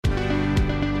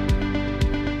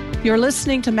You're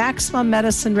listening to Maximum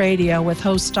Medicine Radio with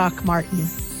host Doc Martin.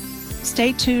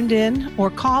 Stay tuned in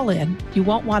or call in. You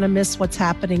won't want to miss what's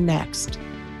happening next.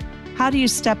 How do you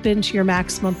step into your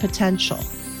maximum potential?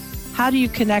 How do you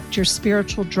connect your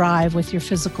spiritual drive with your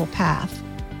physical path?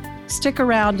 Stick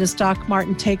around as Doc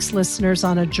Martin takes listeners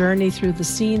on a journey through the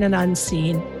seen and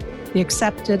unseen, the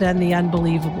accepted and the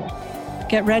unbelievable.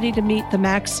 Get ready to meet the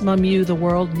maximum you the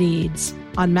world needs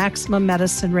on Maximum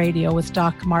Medicine Radio with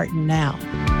Doc Martin now.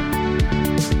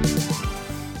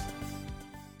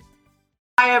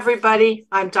 Hi, everybody.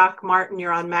 I'm Doc Martin.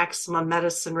 You're on Maximum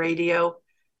Medicine Radio.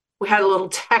 We had a little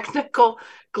technical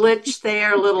glitch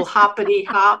there, a little hoppity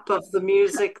hop of the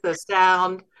music, the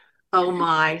sound. Oh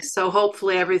my. So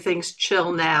hopefully everything's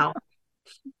chill now.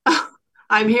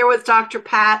 I'm here with Dr.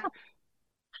 Pat.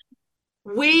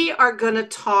 We are going to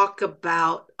talk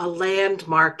about a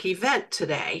landmark event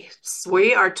today. So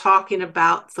we are talking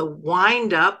about the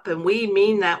wind up, and we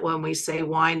mean that when we say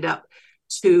wind up,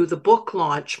 to the book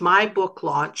launch, my book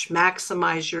launch,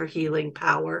 Maximize Your Healing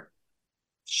Power,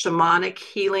 Shamanic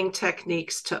Healing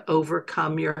Techniques to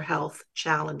Overcome Your Health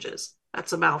Challenges.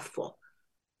 That's a mouthful.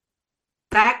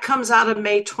 That comes out of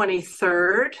May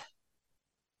 23rd.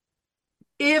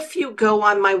 If you go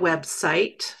on my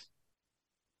website,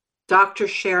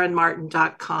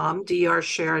 drsharonmartin.com,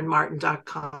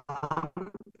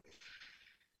 drsharonmartin.com,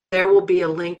 there will be a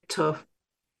link to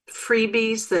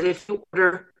freebies that if you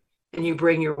order and you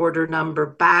bring your order number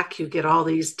back, you get all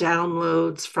these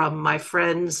downloads from my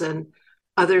friends and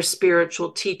other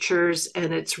spiritual teachers,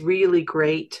 and it's really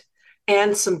great.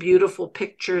 And some beautiful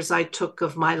pictures I took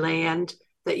of my land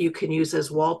that you can use as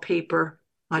wallpaper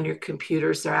on your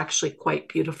computers. They're actually quite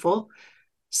beautiful.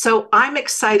 So I'm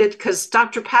excited because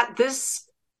Dr. Pat,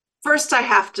 first I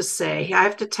have to say, I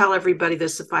have to tell everybody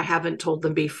this if I haven't told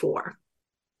them before.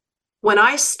 When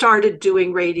I started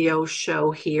doing radio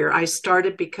show here, I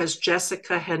started because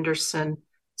Jessica Henderson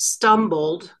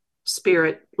stumbled.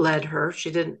 Spirit led her.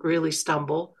 She didn't really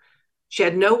stumble. She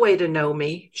had no way to know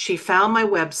me. She found my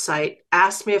website,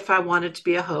 asked me if I wanted to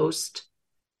be a host.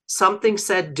 Something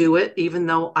said, do it, even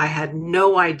though I had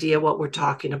no idea what we're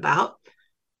talking about.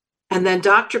 And then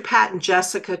Dr. Pat and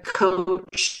Jessica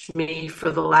coached me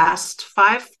for the last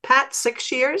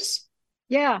 6 years.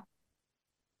 Yeah.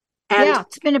 And yeah,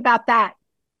 it's been about that.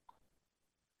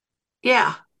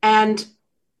 Yeah. And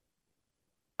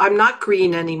I'm not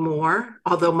green anymore,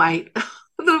 although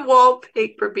the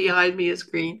wallpaper behind me is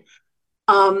green.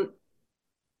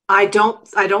 I don't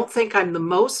think I'm the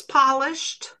most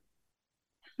polished,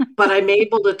 but I'm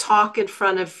able to talk in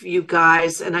front of you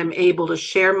guys and I'm able to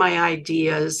share my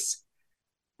ideas.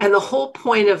 And the whole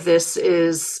point of this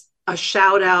is a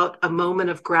shout out, a moment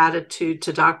of gratitude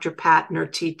to Dr. Pat and her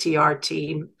TTR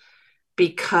team,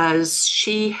 because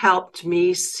she helped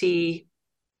me see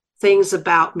things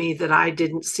about me that I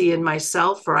didn't see in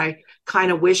myself, or I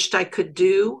kind of wished I could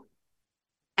do.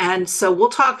 And so we'll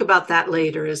talk about that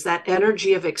later, is that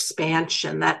energy of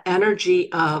expansion, that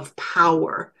energy of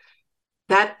power,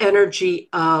 that energy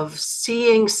of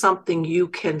seeing something you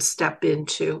can step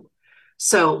into.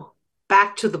 So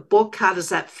back to the book, how does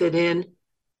that fit in?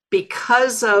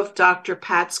 Because of Dr.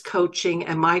 Pat's coaching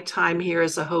and my time here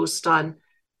as a host on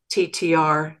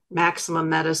TTR, Maximum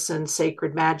Medicine,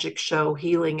 Sacred Magic Show,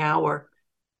 Healing Hour,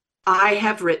 I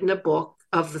have written a book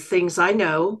of the things I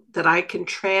know that I can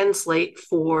translate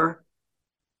for,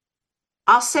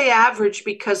 I'll say average,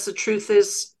 because the truth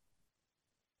is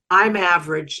I'm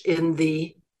average in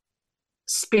the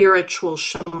spiritual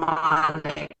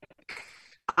shamanic.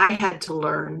 I had to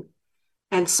learn.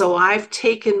 And so I've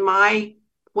taken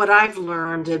what I've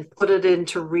learned and put it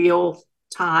into real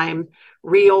time,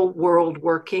 real world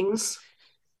workings.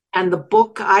 And the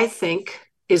book, I think,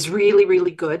 is really,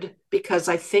 really good because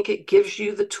I think it gives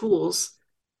you the tools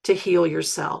to heal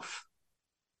yourself.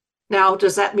 Now,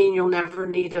 does that mean you'll never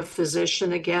need a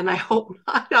physician again? I hope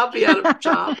not. I'll be out of a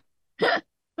job.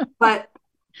 But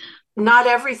not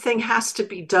everything has to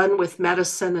be done with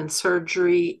medicine and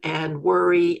surgery and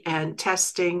worry and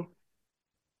testing.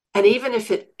 And even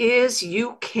if it is,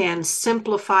 you can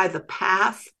simplify the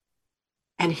path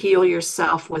and heal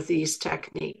yourself with these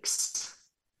techniques.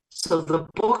 So the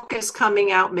book is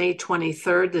coming out May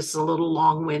 23rd. This is a little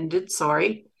long-winded,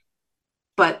 sorry.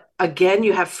 But again,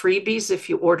 you have freebies if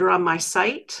you order on my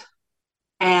site.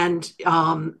 And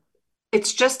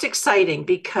it's just exciting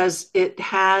because it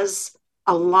has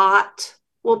a lot.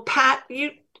 Well, Pat,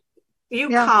 you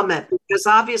comment, because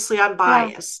obviously I'm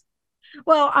biased.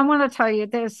 Well, I want to tell you,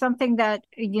 there's something that,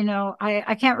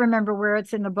 I can't remember where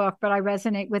it's in the book, but I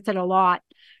resonate with it a lot.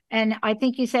 And I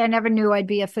think you say, I never knew I'd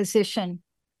be a physician.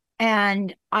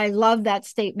 And I love that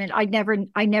statement. I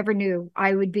never knew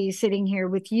I would be sitting here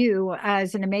with you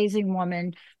as an amazing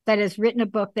woman that has written a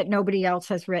book that nobody else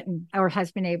has written or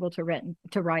has been able to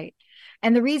write.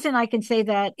 And the reason I can say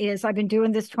that is I've been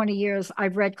doing this 20 years.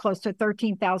 I've read close to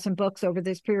 13,000 books over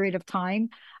this period of time.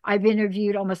 I've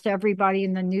interviewed almost everybody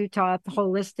in the New Thought,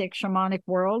 holistic, shamanic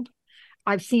world.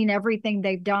 I've seen everything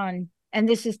they've done. And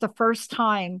this is the first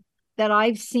time that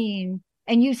I've seen,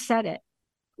 and you said it,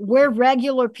 we're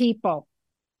regular people.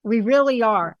 We really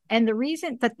are. And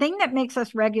the thing that makes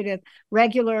us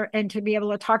regular and to be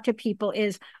able to talk to people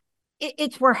is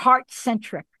it's we're heart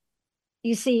centric.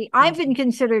 You see, I've been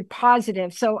considered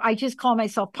positive. So I just call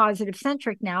myself positive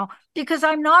centric now because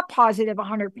I'm not positive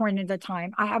 100% of the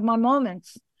time. I have my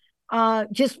moments.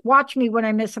 Just watch me when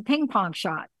I miss a ping pong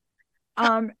shot.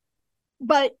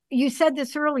 But you said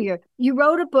this earlier. You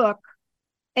wrote a book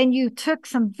and you took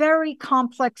some very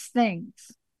complex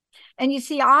things. And you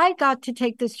see, I got to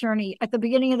take this journey. At the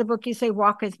beginning of the book, you say,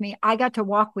 walk with me. I got to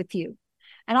walk with you.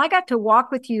 And I got to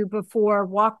walk with you before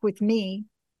walk with me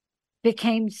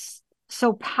became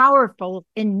so powerful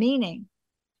in meaning.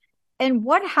 And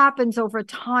what happens over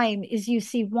time is you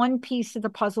see one piece of the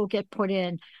puzzle get put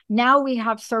in. Now we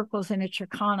have circles in a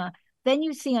Chicana. Then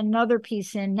you see another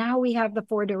piece in. Now we have the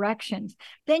four directions.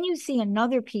 Then you see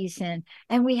another piece in,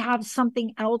 and we have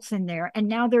something else in there. And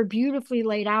now they're beautifully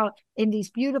laid out in these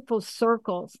beautiful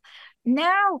circles.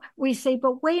 Now we say,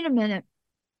 but wait a minute,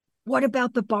 what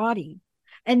about the body?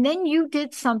 And then you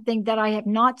did something that I have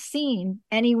not seen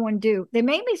anyone do. There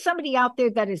may be somebody out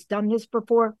there that has done this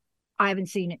before. I haven't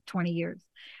seen it 20 years.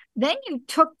 Then you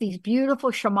took these beautiful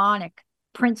shamanic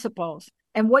principles,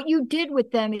 and what you did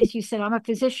with them is you said, I'm a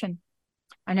physician.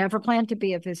 I never planned to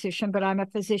be a physician, but I'm a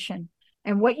physician.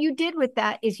 And what you did with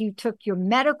that is you took your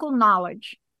medical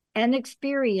knowledge and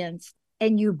experience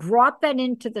and you brought that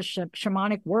into the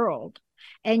shamanic world.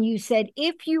 And you said,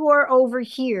 if you are over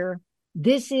here,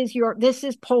 this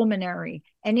is pulmonary.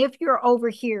 And if you're over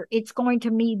here, it's going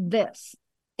to mean this.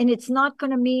 And it's not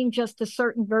going to mean just a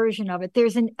certain version of it.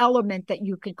 There's an element that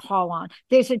you can call on.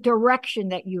 There's a direction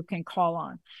that you can call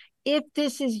on. If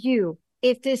this is you,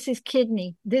 if this is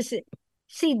kidney, this is,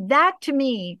 see, that to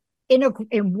me, in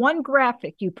one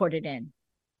graphic, you put it in.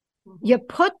 You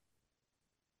put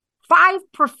 5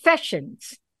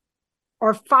 professions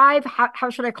or 5, how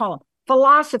should I call them?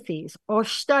 Philosophies or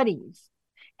studies.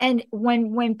 And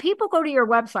when people go to your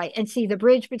website and see the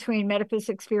bridge between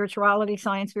metaphysics, spirituality,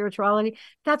 science, spirituality,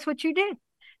 that's what you did.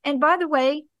 And by the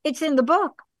way, it's in the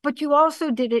book, but you also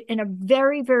did it in a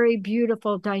very, very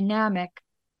beautiful, dynamic,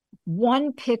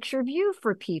 one picture view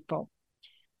for people.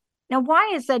 Now,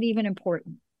 why is that even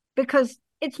important? Because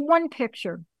it's one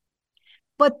picture.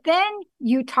 But then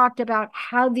you talked about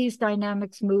how these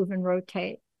dynamics move and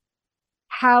rotate,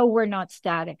 how we're not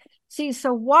static. See,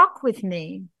 so walk with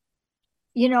me.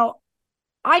 You know,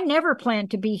 I never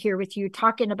planned to be here with you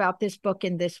talking about this book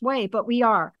in this way, but we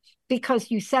are,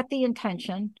 because you set the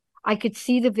intention. I could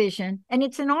see the vision, and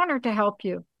it's an honor to help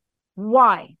you.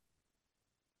 Why?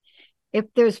 If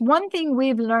there's one thing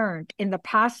we've learned in the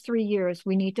past 3 years,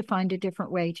 we need to find a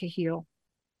different way to heal.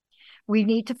 We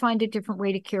need to find a different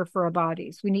way to care for our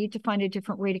bodies. We need to find a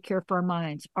different way to care for our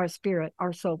minds, our spirit,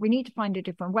 our soul. We need to find a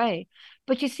different way.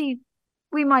 But you see,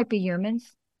 we might be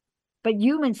humans. But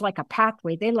humans like a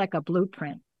pathway. They like a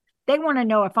blueprint. They want to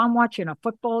know if I'm watching a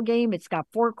football game, it's got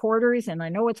 4 quarters and I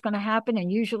know what's going to happen.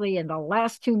 And usually in the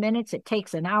last 2 minutes, it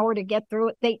takes an hour to get through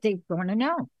it. They want to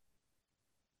know.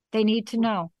 They need to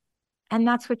know. And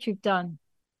that's what you've done.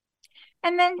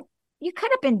 And then you could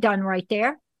have been done right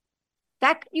there.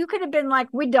 That you could have been like,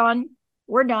 we're done.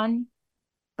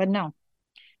 But no.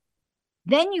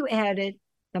 Then you added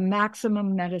the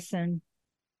maximum medicine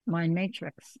mind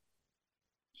matrix.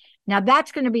 Now,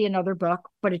 that's going to be another book,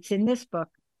 but it's in this book.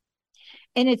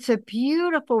 And it's a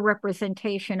beautiful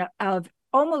representation of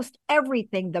almost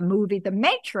everything the movie The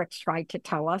Matrix tried to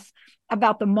tell us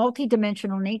about the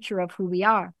multidimensional nature of who we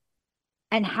are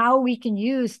and how we can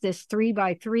use this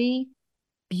 3x3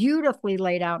 beautifully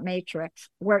laid out matrix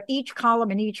where each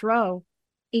column and each row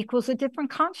equals a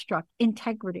different construct,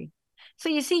 integrity. So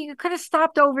you see, you could have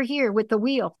stopped over here with the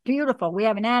wheel. Beautiful. We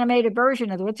have an animated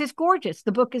version of it. It's just gorgeous.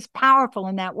 The book is powerful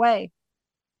in that way.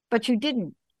 But you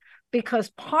didn't, because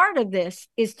part of this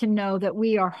is to know that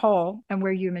we are whole and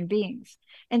we're human beings.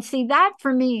 And see, that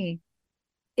for me,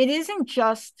 it isn't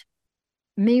just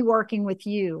me working with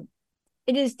you.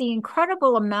 It is the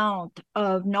incredible amount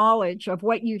of knowledge of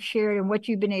what you've shared and what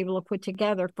you've been able to put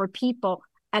together for people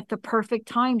at the perfect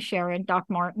time, Sharon, Doc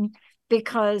Martin,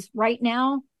 because right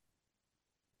now,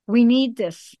 we need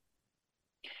this.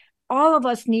 All of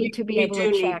us need to be able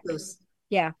to check. This.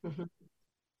 Yeah. Mhm.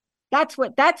 That's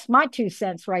my 2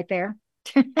 cents right there.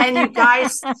 And you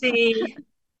guys see,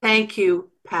 thank you,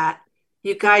 Pat.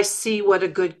 You guys see what a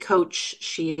good coach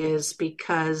she is,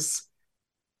 because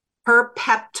her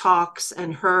pep talks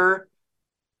and her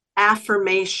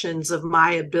affirmations of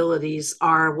my abilities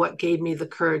are what gave me the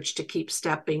courage to keep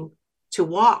stepping, to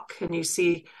walk. And you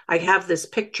see, I have this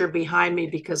picture behind me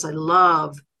because I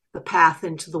love the path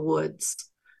into the woods.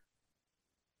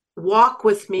 Walk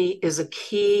with me is a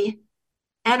key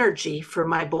energy for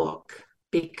my book,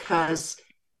 because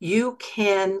you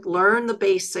can learn the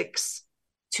basics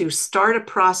to start a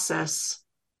process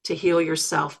to heal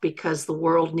yourself, because the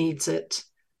world needs it.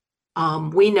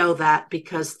 We know that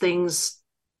because things,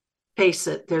 face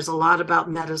it, there's a lot about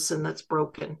medicine that's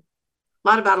broken.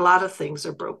 A lot of things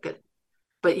are broken,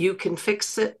 but you can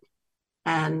fix it.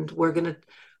 And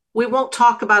we won't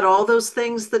talk about all those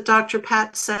things that Dr.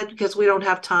 Pat said because we don't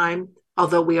have time,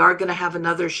 although we are going to have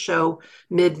another show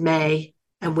mid-May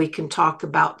and we can talk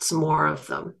about some more of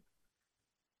them.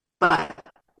 But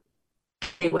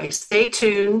anyway, stay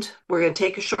tuned. We're going to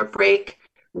take a short break.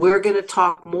 We're going to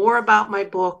talk more about my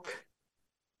book.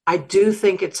 I do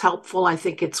think it's helpful. I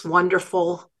think it's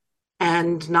wonderful.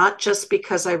 And not just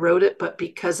because I wrote it, but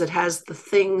because it has the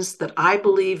things that I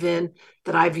believe in,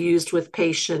 that I've used with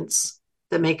patients,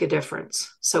 that make a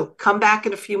difference. So come back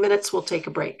in a few minutes. We'll take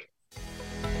a break.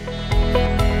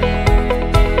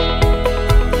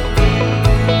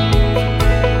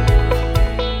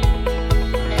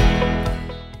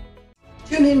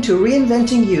 Tune in to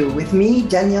Reinventing You with me,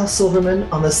 Danielle Silverman,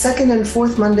 on the second and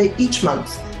fourth Monday each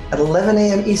month at 11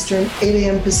 a.m. Eastern, 8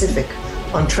 a.m. Pacific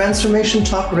on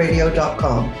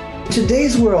transformationtalkradio.com. In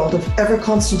today's world of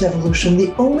ever-constant evolution,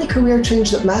 the only career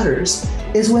change that matters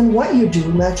is when what you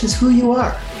do matches who you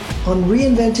are. On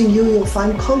Reinventing You, you'll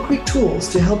find concrete tools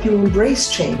to help you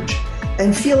embrace change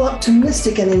and feel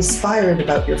optimistic and inspired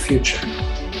about your future.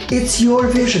 It's your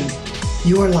vision,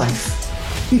 your life.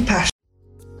 Be passionate.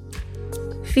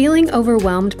 Feeling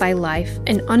overwhelmed by life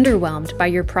and underwhelmed by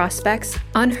your prospects,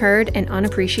 unheard and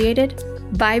unappreciated?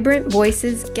 Vibrant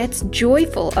Voices gets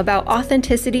joyful about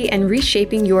authenticity and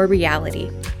reshaping your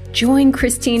reality. Join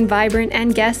Christine Vibrant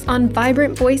and guests on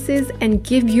Vibrant Voices and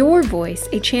give your voice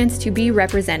a chance to be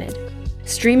represented.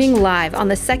 Streaming live on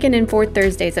the second and fourth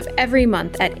Thursdays of every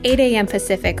month at 8 a.m.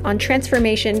 Pacific on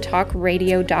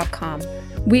transformationtalkradio.com.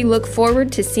 We look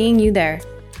forward to seeing you there.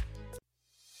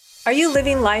 Are you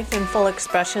living life in full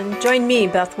expression? Join me,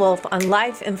 Beth Wolf, on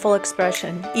Life in Full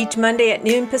Expression each Monday at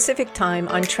noon Pacific Time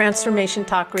on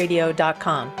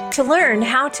transformationtalkradio.com. To learn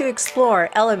how to explore,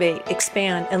 elevate,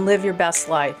 expand, and live your best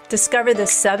life, discover the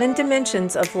 7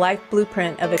 dimensions of life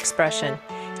blueprint of expression.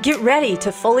 Get ready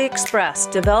to fully express,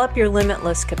 develop your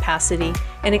limitless capacity,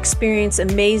 and experience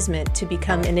amazement to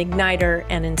become an igniter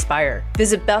and inspire.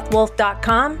 Visit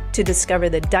bethwolf.com to discover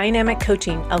the dynamic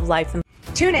coaching of life in.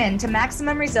 Tune in to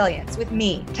Maximum Resilience with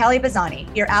me, Kelly Bazzani,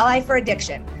 your ally for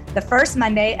addiction, the first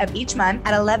Monday of each month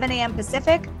at 11 a.m.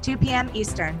 Pacific, 2 p.m.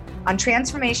 Eastern on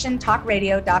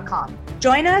transformationtalkradio.com.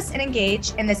 Join us and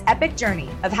engage in this epic journey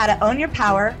of how to own your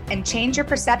power and change your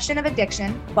perception of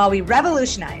addiction while we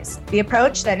revolutionize the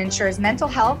approach that ensures mental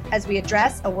health as we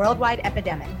address a worldwide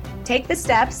epidemic. Take the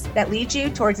steps that lead you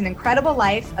towards an incredible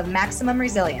life of maximum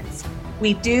resilience.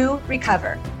 We do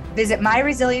recover. Visit My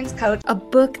Resilience Coach, a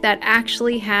book that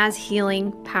actually has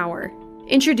healing power.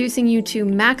 Introducing you to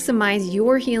Maximize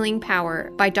Your Healing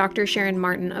Power by Dr. Sharon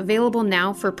Martin, available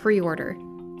now for pre-order.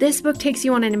 This book takes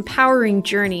you on an empowering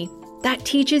journey that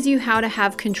teaches you how to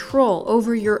have control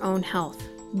over your own health,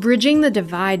 bridging the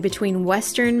divide between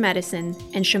Western medicine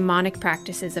and shamanic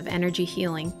practices of energy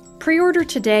healing. Pre-order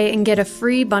today and get a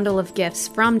free bundle of gifts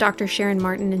from Dr. Sharon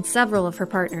Martin and several of her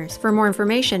partners. For more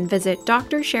information, visit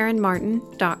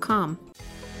drsharonmartin.com.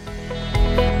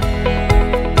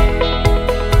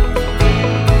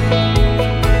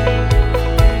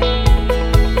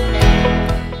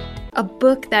 A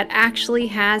book that actually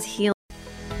has healing.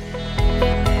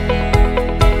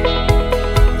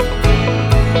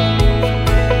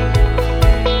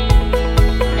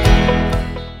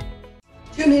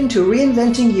 Tune in to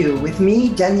Reinventing You with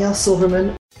me, Danielle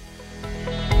Silverman.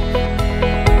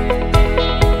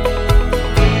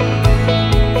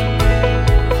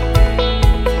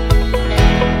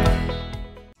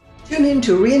 Tune in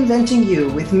to Reinventing You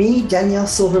with me, Danielle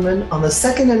Silverman, on the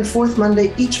second and fourth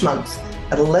Monday each month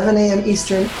at 11 a.m.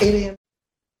 Eastern, 8 a.m.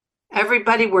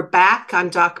 Everybody, we're back. I'm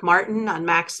Doc Martin on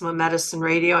Maximum Medicine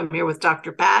Radio. I'm here with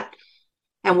Dr. Pat,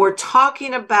 and we're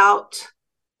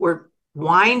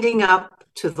winding up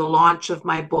to the launch of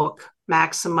my book,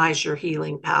 Maximize Your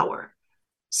Healing Power.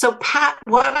 So, Pat,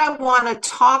 what I want to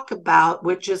talk about,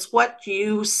 which is what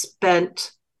you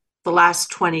spent the last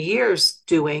 20 years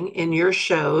doing in your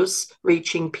shows,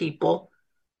 reaching people,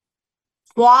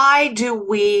 why do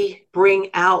we bring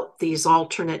out these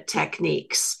alternate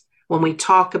techniques when we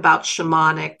talk about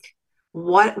shamanic?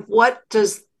 What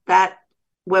does that,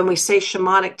 when we say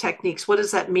shamanic techniques, what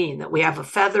does that mean? That we have a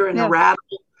feather and a Yeah. rattle?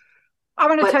 I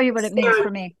want to But tell you what it means for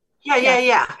me.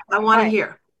 yeah. I All want to right.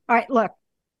 hear. All right. Look,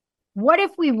 what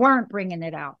if we weren't bringing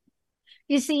it out?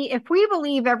 You see, if we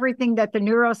believe everything that the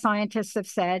neuroscientists have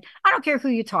said, I don't care who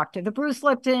you talk to, the Bruce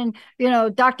Lipton,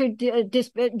 Dr.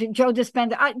 Joe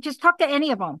Dispenza, just talk to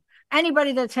any of them.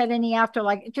 Anybody that's had any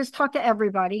afterlife, just talk to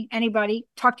everybody, anybody,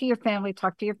 talk to your family,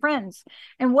 talk to your friends.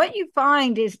 And what you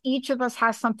find is each of us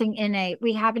has something innate.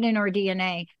 We have it in our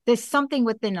DNA. There's something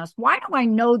within us. Why do I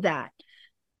know that?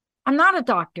 I'm not a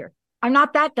doctor. I'm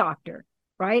not that doctor,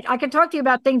 right? I can talk to you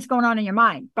about things going on in your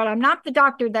mind, but I'm not the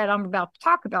doctor that I'm about to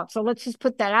talk about. So let's just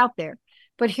put that out there.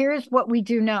 But here's what we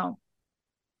do know.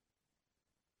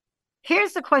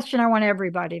 Here's the question I want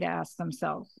everybody to ask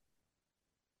themselves.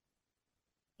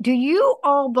 Do you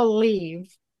all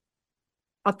believe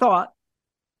a thought?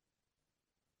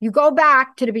 You go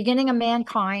back to the beginning of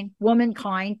mankind,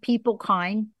 womankind, people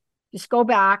kind. Just go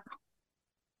back.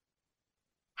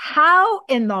 How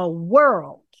in the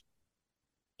world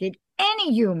did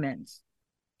any humans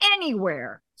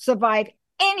anywhere survive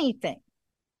anything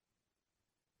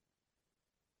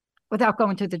without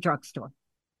going to the drugstore?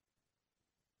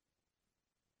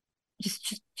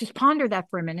 Just ponder that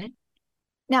for a minute.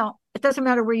 Now, it doesn't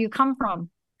matter where you come from.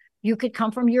 You could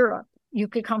come from Europe. You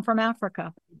could come from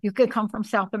Africa. You could come from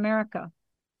South America.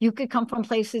 You could come from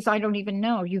places I don't even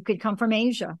know. You could come from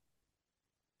Asia.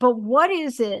 But what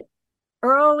is it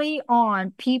early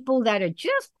on, people that are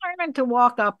just learning to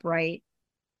walk upright,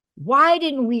 why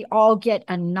didn't we all get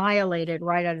annihilated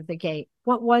right out of the gate?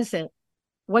 What was it?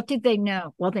 What did they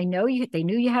know? Well, they knew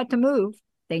you had to move.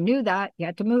 They knew that you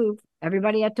had to move.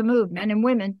 Everybody had to move, men and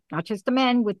women, not just the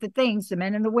men with the things, the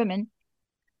men and the women.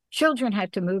 Children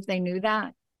had to move. They knew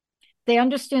that. They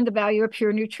understood the value of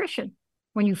pure nutrition.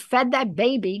 When you fed that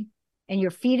baby and you're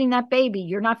feeding that baby,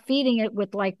 you're not feeding it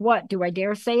with like what? Do I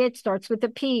dare say it? Starts with a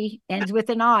P, ends with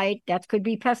an I. That could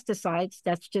be pesticides.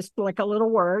 That's just like a little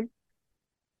word.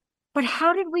 But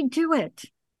how did we do it?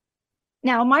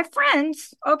 Now, my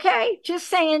friends, okay, just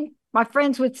saying, my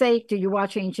friends would say, do you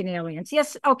watch Ancient Aliens?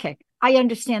 Yes, okay, I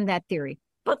understand that theory.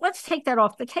 But let's take that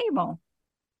off the table.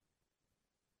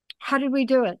 How did we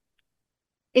do it?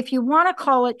 If you want to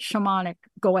call it shamanic,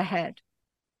 go ahead.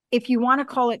 If you want to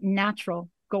call it natural,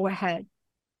 go ahead.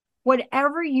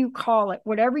 Whatever you call it,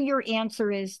 whatever your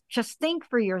answer is, just think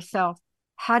for yourself,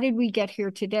 how did we get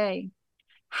here today?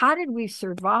 How did we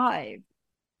survive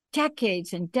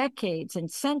decades and decades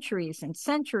and centuries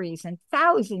and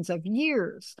thousands of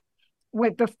years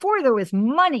before there was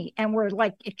money and we're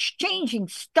like exchanging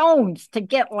stones to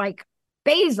get like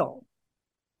basil?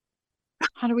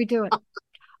 How do we do it?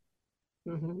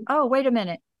 Mm-hmm. Oh, wait a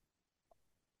minute.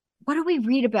 What do we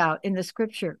read about in the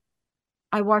scripture?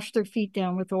 I washed their feet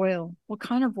down with oil. What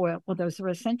kind of oil? Well, those are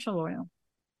essential oil.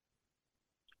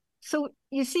 So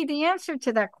you see, the answer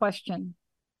to that question,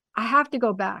 I have to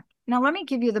go back. Now, let me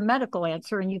give you the medical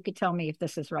answer, and you could tell me if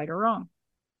this is right or wrong.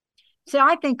 See,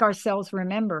 I think our cells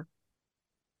remember.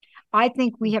 I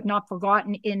think we have not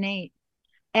forgotten innate.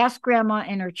 Ask grandma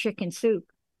and her chicken soup.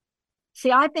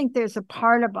 See, I think there's a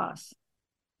part of us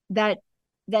that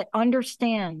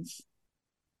understands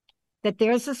that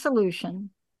there's a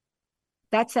solution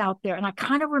that's out there. And I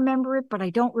kind of remember it, but I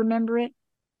don't remember it.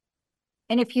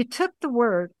 And if you took the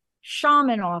word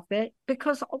shaman off it,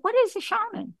 because what is a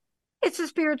shaman? It's a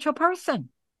spiritual person.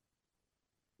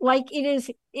 Like it is,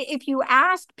 if you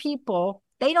ask people,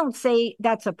 they don't say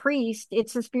that's a priest.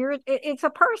 It's a spirit. It's a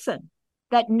person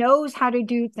that knows how to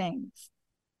do things.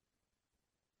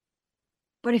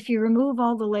 But if you remove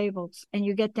all the labels and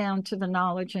you get down to the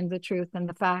knowledge and the truth and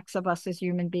the facts of us as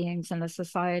human beings in a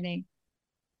society,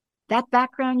 that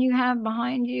background you have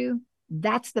behind you,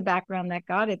 that's the background that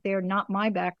got it there, not my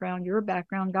background. Your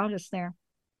background got us there.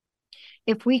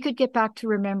 If we could get back to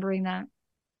remembering that,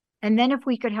 and then if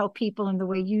we could help people in the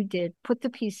way you did, put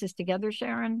the pieces together,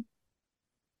 Sharon,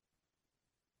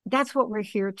 that's what we're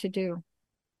here to do.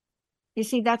 You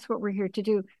see, that's what we're here to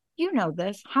do. You know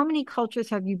this. How many cultures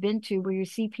have you been to where you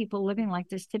see people living like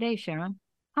this today, Sharon?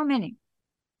 How many?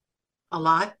 A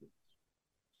lot.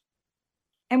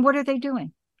 And what are they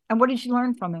doing? And what did you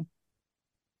learn from them?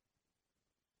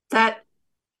 That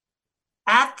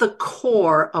at the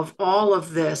core of all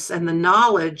of this and the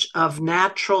knowledge of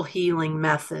natural healing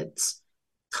methods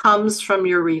comes from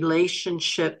your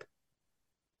relationship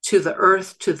to the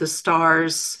earth, to the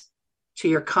stars, to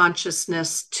your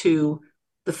consciousness, to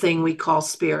the thing we call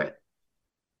spirit.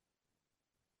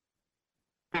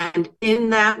 And in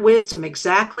that wisdom,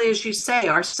 exactly as you say,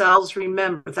 ourselves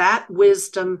remember, that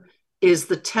wisdom is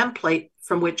the template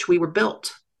from which we were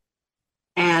built.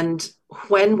 And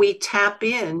when we tap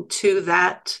into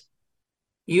that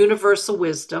universal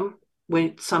wisdom,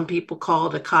 when some people call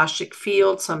it Akashic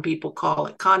field, some people call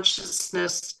it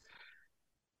consciousness.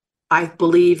 I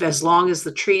believe as long as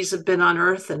the trees have been on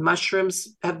earth and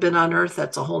mushrooms have been on earth,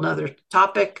 that's a whole nother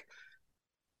topic.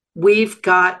 We've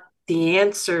got the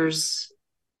answers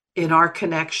in our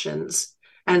connections.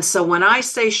 And so when I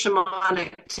say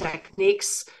shamanic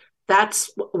techniques,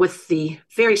 that's with the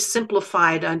very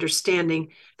simplified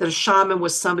understanding that a shaman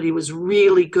was somebody who was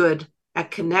really good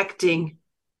at connecting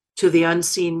to the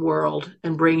unseen world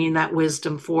and bringing that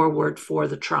wisdom forward for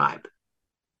the tribe.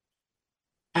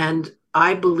 And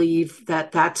I believe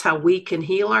that that's how we can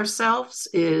heal ourselves,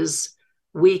 is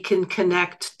we can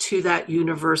connect to that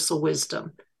universal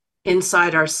wisdom.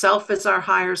 Inside ourself is our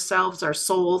higher selves, our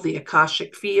soul, the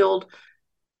Akashic field,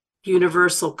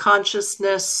 universal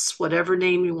consciousness, whatever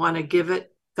name you want to give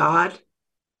it, God.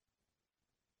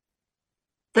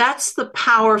 That's the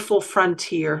powerful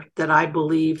frontier that I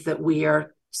believe that we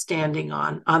are standing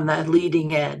on the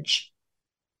leading edge.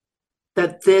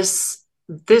 That this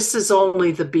is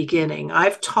only the beginning.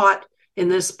 I've taught in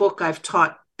this book, I've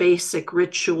taught basic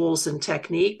rituals and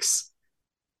techniques,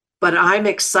 but I'm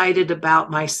excited about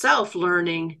myself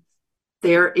learning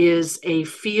there is a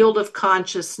field of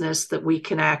consciousness that we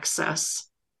can access,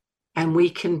 and we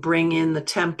can bring in the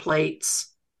templates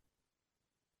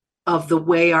of the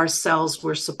way our cells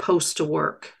were supposed to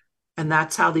work. And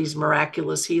that's how these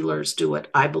miraculous healers do it,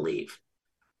 I believe.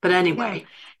 But anyway.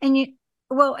 Yeah.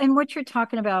 And what you're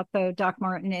talking about, though, Doc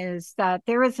Martin, is that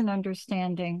there is an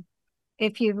understanding.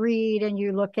 If you read and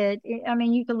you look at, I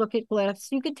mean, you can look at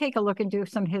glyphs, you could take a look and do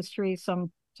some history,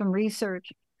 some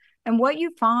research. And what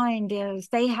you find is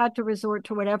they had to resort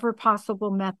to whatever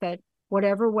possible method,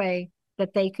 whatever way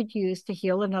that they could use to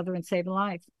heal another and save a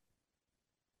life.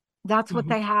 That's what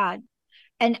they had.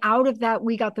 And out of that,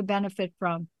 we got the benefit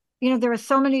from. There are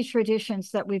so many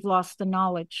traditions that we've lost the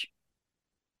knowledge.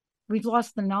 We've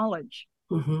lost the knowledge.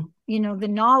 The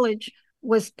knowledge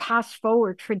was passed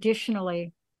forward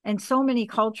traditionally. And so many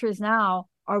cultures now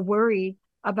are worried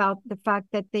about the fact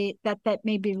that that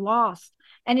may be lost.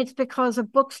 And it's because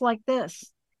of books like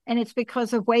this. And it's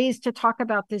because of ways to talk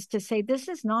about this, to say, this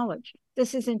is knowledge,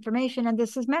 this is information, and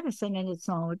this is medicine, and it's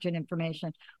knowledge and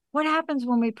information. What happens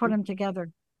when we put them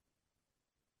together?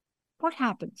 What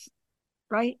happens,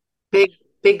 right?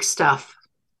 Big stuff.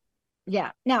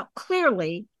 Yeah. Now,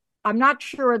 clearly, I'm not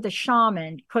sure the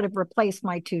shaman could have replaced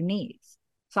my two knees.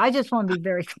 So I just want to be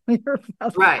very clear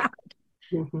about that.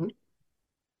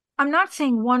 I'm not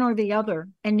saying one or the other,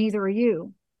 and neither are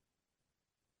you.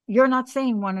 You're not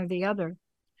saying one or the other.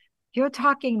 You're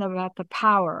talking about the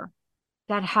power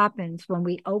that happens when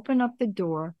we open up the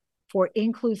door for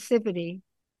inclusivity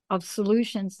of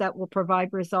solutions that will provide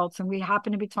results. And we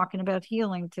happen to be talking about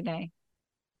healing today.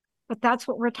 But that's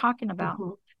what we're talking about.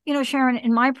 Sharon,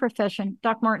 in my profession,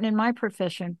 Doc Martin, in my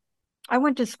profession, I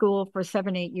went to school for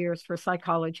 7-8 years for a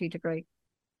psychology degree.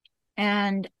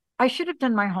 And I should have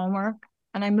done my homework.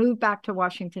 And I moved back to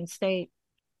Washington State.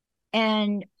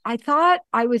 And I thought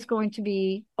I was going to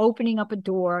be opening up a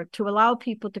door to allow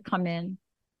people to come in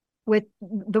with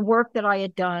the work that I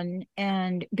had done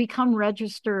and become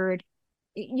registered,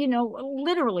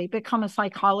 literally become a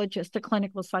psychologist, a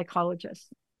clinical psychologist,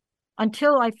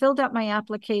 until I filled out my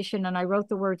application and I wrote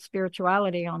the word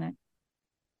spirituality on it.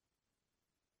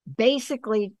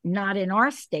 Basically, not in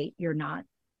our state, you're not.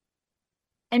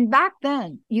 And back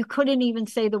then, you couldn't even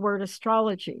say the word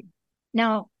astrology.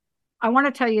 Now, I want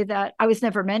to tell you that I was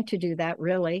never meant to do that,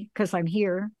 really, because I'm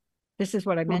here. This is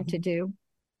what I meant to do.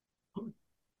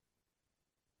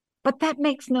 But that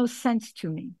makes no sense to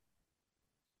me.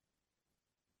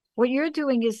 What you're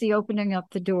doing is the opening up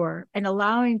the door and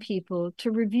allowing people to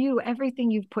review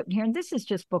everything you've put in here. And this is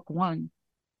just book one.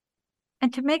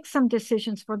 And to make some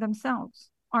decisions for themselves,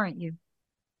 aren't you?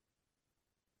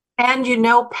 And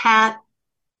Pat,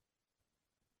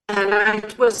 and I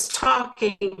was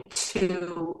talking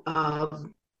to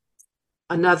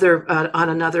another on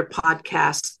another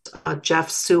podcast, Jeff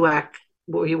Suak,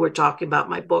 where we were talking about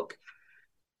my book.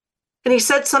 And he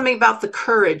said something about the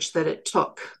courage that it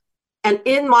took. And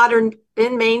in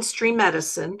mainstream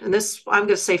medicine, and this, I'm going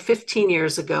to say 15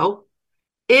 years ago,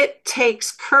 it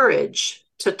takes courage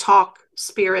to talk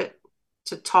spirit,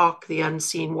 to talk the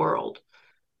unseen world.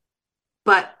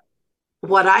 But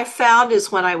what I found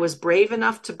is when I was brave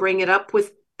enough to bring it up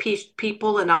with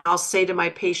people and I'll say to my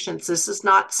patients, this is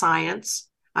not science.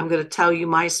 I'm going to tell you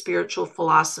my spiritual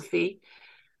philosophy.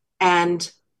 And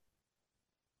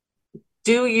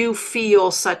do you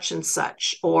feel such and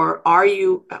such? Or are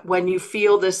you, when you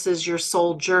feel this is your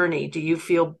soul journey, do you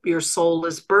feel your soul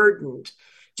is burdened?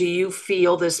 Do you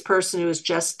feel this person who has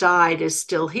just died is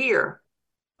still here?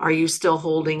 Are you still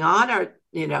holding on? Or,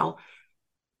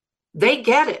 they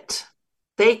get it.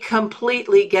 They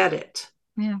completely get it.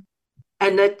 Yeah.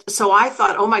 And so I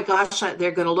thought, oh my gosh,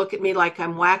 they're going to look at me like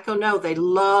I'm wacko. No, they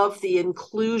love the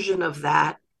inclusion of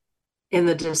that in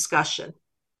the discussion.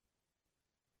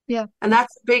 Yeah. And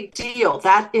that's a big deal,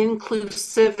 that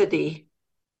inclusivity,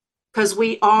 because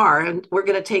we are, and we're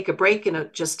going to take a break in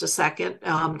just a second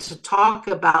to talk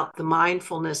about the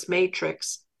mindfulness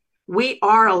matrix. We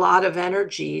are a lot of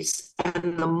energies,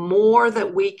 and the more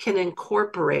that we can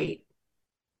incorporate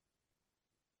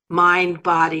mind,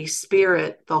 body,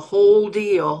 spirit, the whole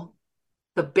deal,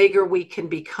 the bigger we can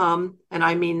become. And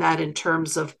I mean that in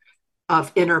terms of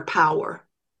inner power.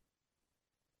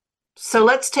 So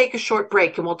let's take a short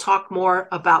break and we'll talk more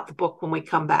about the book when we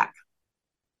come back.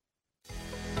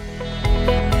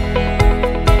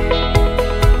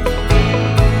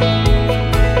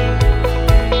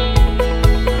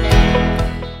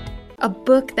 A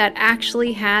book that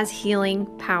actually has healing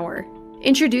power.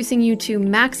 Introducing you to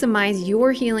Maximize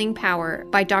Your Healing Power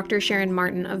by Dr. Sharon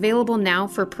Martin, available now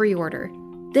for pre-order.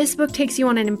 This book takes you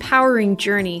on an empowering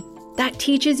journey that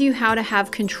teaches you how to have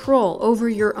control over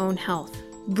your own health,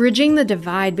 bridging the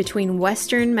divide between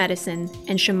Western medicine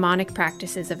and shamanic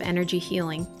practices of energy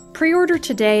healing. Pre-order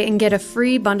today and get a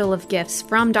free bundle of gifts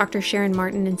from Dr. Sharon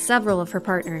Martin and several of her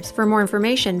partners. For more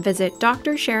information, visit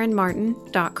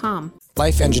drsharonmartin.com.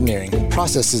 Life Engineering,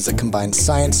 processes that combine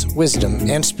science, wisdom,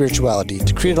 and spirituality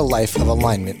to create a life of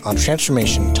alignment on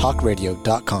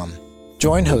TransformationTalkRadio.com.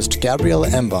 Join host Gabriella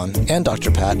Embon and Dr.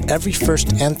 Pat every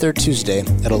first and third Tuesday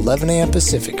at 11 a.m.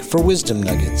 Pacific for Wisdom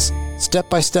Nuggets,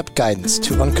 step-by-step guidance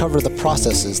to uncover the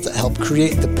processes that help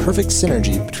create the perfect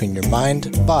synergy between your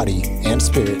mind, body, and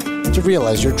spirit to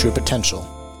realize your true potential.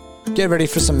 Get ready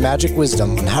for some magic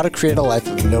wisdom on how to create a life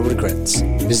of no regrets.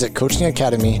 Visit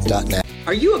coachingacademy.net.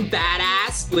 Are you a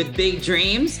badass with big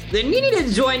dreams? Then you need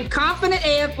to join Confident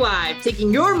AF Live,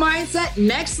 taking your mindset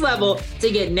next level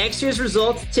to get next year's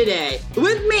results today.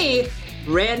 With me,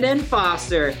 Brandon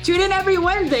Foster. Tune in every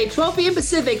Wednesday, 12 p.m.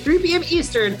 Pacific, 3 p.m.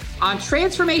 Eastern on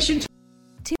Transformation.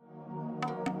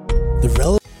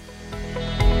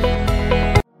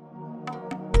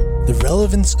 The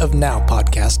Relevance of Now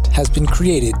podcast has been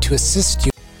created to assist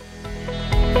you.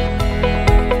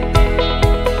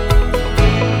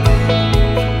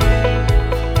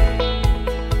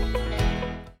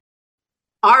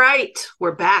 All right,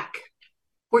 we're back.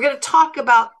 We're going to talk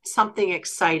about something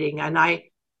exciting. And I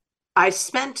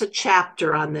spent a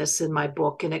chapter on this in my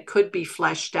book, and it could be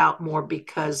fleshed out more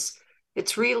because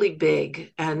it's really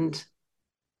big. But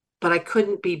I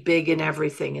couldn't be big in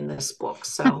everything in this book.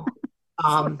 So,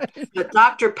 but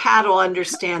Dr. Pat will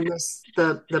understand this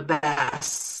the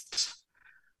best,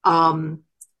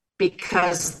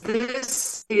 because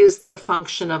this is the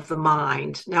function of the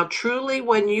mind. Now, truly,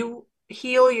 when you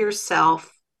heal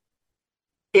yourself,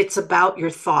 it's about your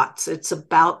thoughts. It's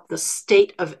about the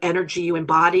state of energy you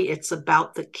embody. It's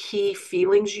about the key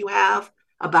feelings you have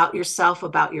about yourself,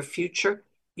 about your future.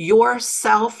 Your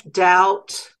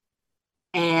self-doubt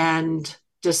and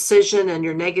decision and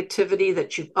your negativity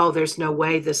that there's no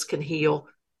way this can heal,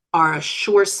 are a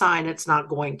sure sign it's not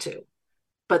going to.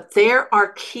 But there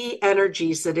are key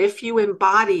energies that if you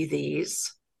embody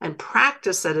these and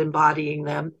practice at embodying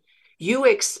them, you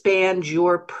expand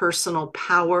your personal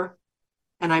power.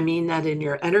 And I mean that in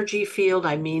your energy field.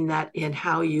 I mean that in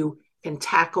how you can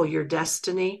tackle your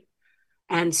destiny.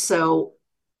 And so,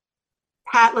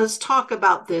 Pat, let's talk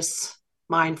about this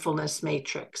mindfulness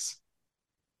matrix.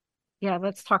 Yeah,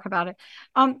 let's talk about it.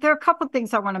 There are a couple of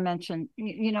things I want to mention,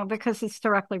 because it's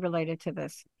directly related to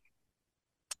this.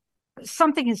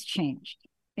 Something has changed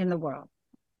in the world.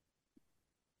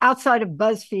 Outside of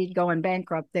BuzzFeed going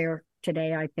bankrupt there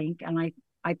today, I think, and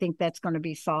I think that's going to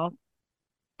be solved.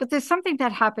 But there's something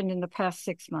that happened in the past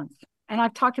 6 months, and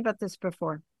I've talked about this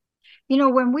before.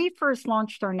 When we first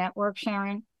launched our network,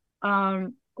 Sharon,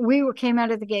 we came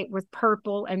out of the gate with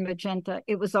purple and magenta.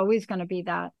 It was always going to be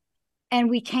that. And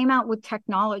we came out with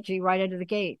technology right out of the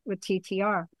gate with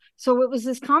TTR. So it was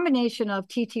this combination of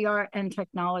TTR and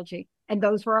technology. And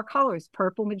those were our colors: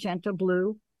 purple, magenta,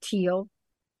 blue, teal.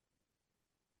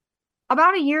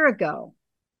 About a year ago,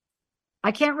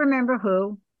 I can't remember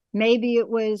who, maybe it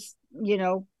was,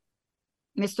 Mr.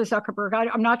 Zuckerberg,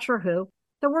 I'm not sure who,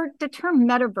 the term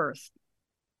metaverse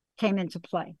came into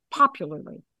play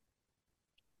popularly.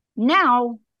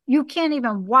 Now you can't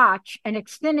even watch an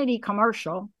Xfinity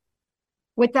commercial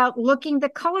without looking the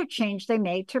color change they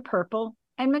made to purple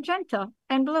and magenta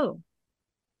and blue.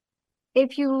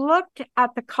 If you looked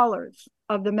at the colors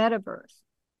of the metaverse,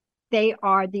 they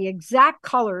are the exact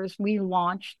colors we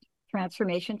launched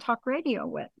Transformation Talk Radio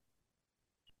with.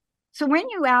 So when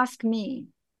you ask me,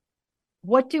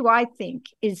 what do I think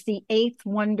is the eighth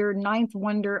wonder, ninth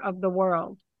wonder of the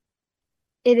world?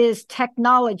 It is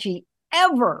technology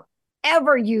ever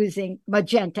using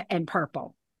magenta and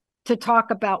purple to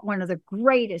talk about one of the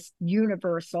greatest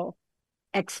universal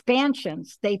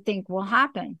expansions they think will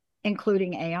happen,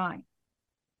 including AI.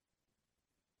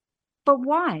 But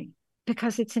why?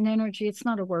 Because it's an energy. It's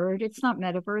not a word. It's not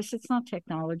metaverse. It's not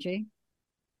technology.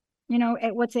 You know,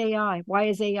 what's AI? Why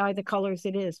is AI the colors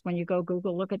it is? When you go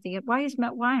Google, look at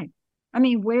why? I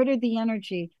mean, where did the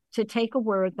energy to take a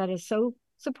word that is so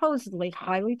supposedly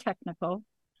highly technical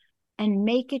and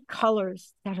make it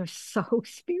colors that are so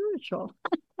spiritual?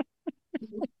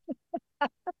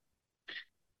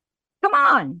 Come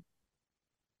on.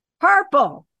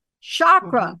 Purple,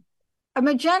 chakra, a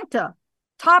magenta,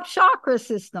 top chakra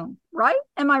system, right?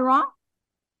 Am I wrong?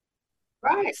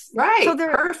 Right. So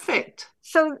Perfect.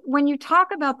 So when you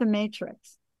talk about the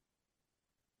matrix,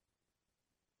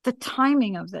 the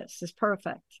timing of this is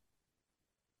perfect,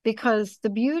 because the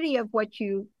beauty of what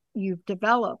you've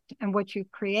developed and what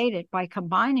you've created by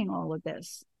combining all of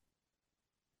this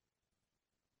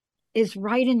is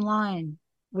right in line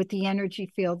with the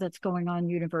energy field that's going on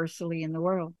universally in the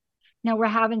world. Now, we're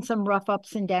having some rough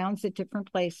ups and downs at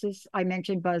different places. I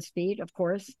mentioned BuzzFeed, of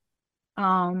course.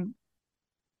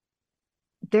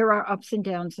 There are ups and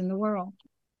downs in the world.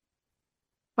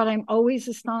 But I'm always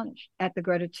astonished at the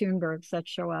Greta Thunbergs that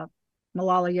show up,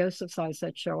 Malala Yousafzais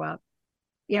that show up.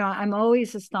 You know, I'm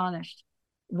always astonished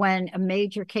when a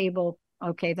major cable,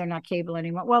 okay, they're not cable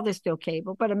anymore. Well, they're still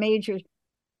cable, but a major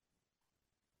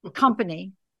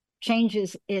company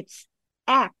changes its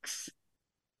X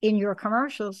in your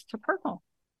commercials to purple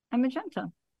and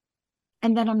magenta.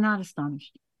 And then I'm not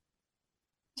astonished.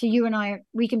 So you and I,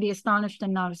 we can be astonished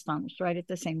and not astonished, right, at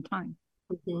the same time.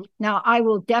 Now, I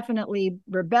will definitely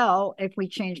rebel if we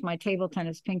change my table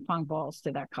tennis ping pong balls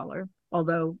to that color,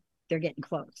 although they're getting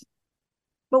close.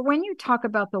 But when you talk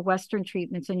about the Western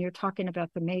treatments and you're talking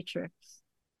about the matrix,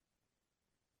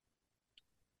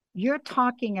 you're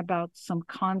talking about some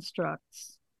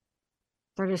constructs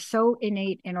that are so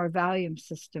innate in our value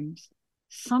systems.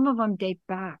 Some of them date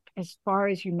back as far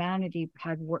as humanity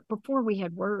had before we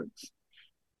had words,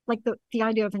 like the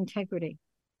idea of integrity.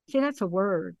 See, that's a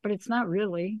word, but it's not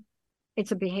really.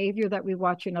 It's a behavior that we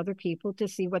watch in other people to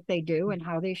see what they do and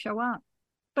how they show up.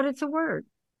 But it's a word.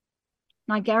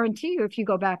 And I guarantee you, if you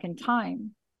go back in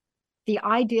time, the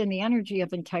idea and the energy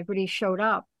of integrity showed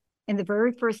up. And the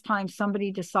very first time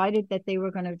somebody decided that they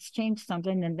were going to exchange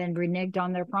something and then reneged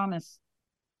on their promise.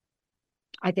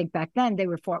 I think back then they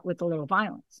were fought with a little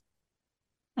violence.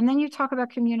 And then you talk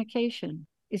about communication.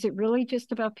 Is it really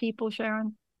just about people,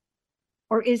 Sharon?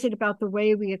 Or is it about the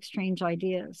way we exchange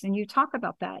ideas? And you talk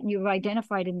about that, and you've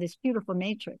identified in this beautiful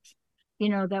matrix, you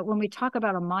know, that when we talk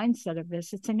about a mindset of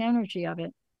this, it's an energy of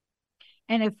it.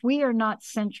 And if we are not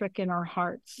centric in our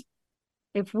hearts,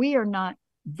 if we are not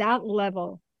that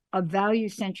level of value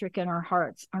centric in our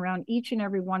hearts around each and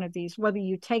every one of these, whether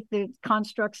you take the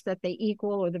constructs that they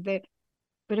equal or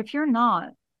but if you're not,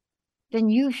 then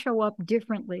you show up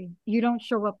differently. You don't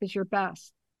show up as your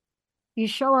best. You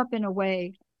show up in a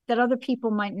way that other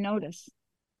people might notice.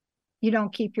 You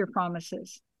don't keep your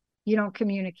promises. You don't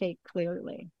communicate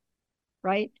clearly,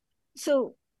 right?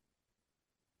 So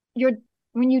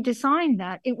when you designed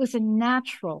that, it was a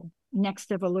natural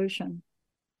next evolution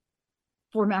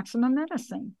for maximum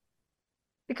medicine.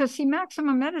 Because see,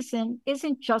 maximum medicine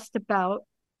isn't just about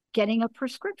getting a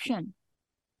prescription.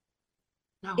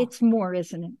 No. It's more,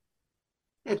 isn't it?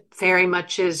 It very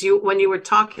much is. When you were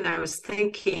talking, I was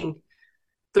thinking,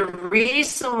 the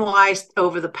reason why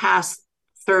over the past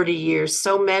 30 years,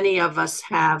 so many of us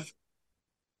have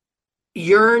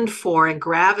yearned for and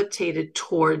gravitated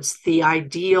towards the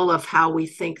ideal of how we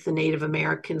think the Native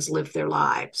Americans live their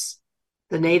lives,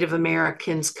 the Native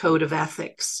Americans' code of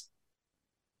ethics.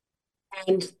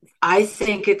 And I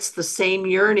think it's the same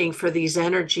yearning for these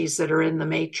energies that are in the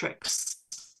matrix.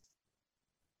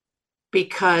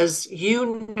 Because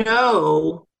you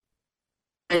know,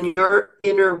 and your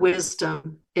inner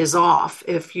wisdom is off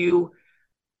if you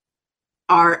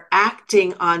are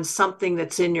acting on something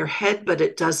that's in your head, but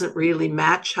it doesn't really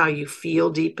match how you feel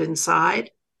deep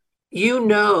inside. You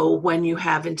know when you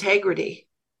have integrity.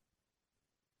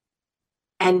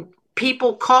 And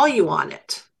people call you on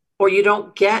it, or you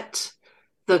don't get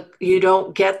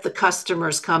the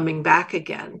customers coming back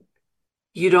again.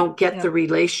 You don't get the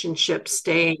relationship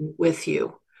staying with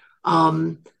you.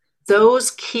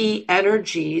 Those key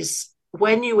energies,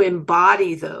 when you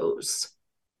embody those,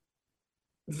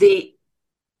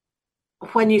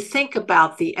 when you think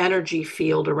about the energy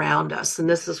field around us, and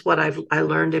this is what I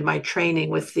learned in my training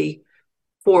with the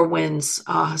Four Winds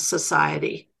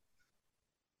Society.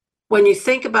 When you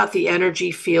think about the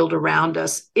energy field around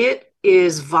us, it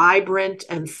is vibrant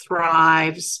and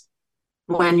thrives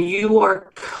when you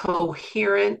are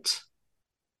coherent,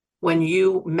 when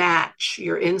you match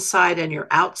your inside and your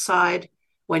outside,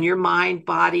 when your mind,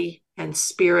 body, and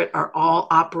spirit are all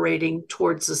operating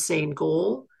towards the same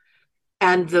goal.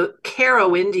 And the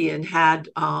Karo Indian had,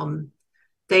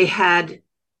 they had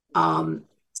Munai,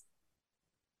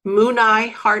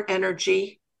 heart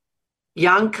energy,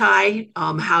 Yankai,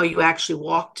 how you actually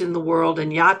walked in the world,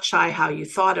 and Yachai, how you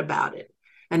thought about it.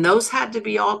 And those had to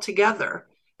be all together.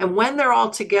 And when they're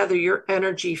all together, your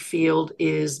energy field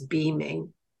is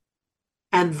beaming.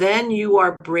 And then you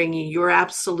are bringing your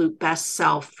absolute best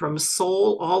self from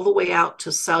soul all the way out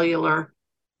to cellular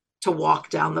to walk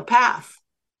down the path.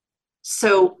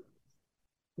 So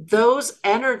those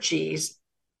energies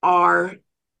are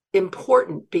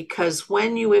important because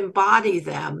when you embody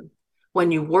them,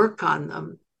 when you work on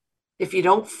them, if you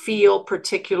don't feel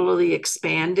particularly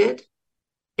expanded,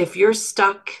 if you're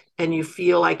stuck and you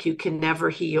feel like you can never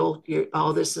heal,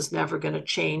 this is never going to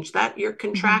change, that you're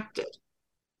contracted. Mm-hmm.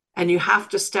 And you have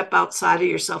to step outside of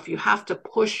yourself. You have to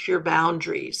push your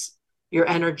boundaries, your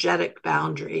energetic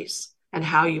boundaries, and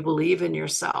how you believe in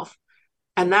yourself.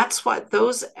 And that's what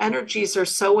those energies are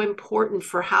so important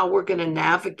for how we're going to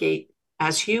navigate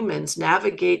as humans,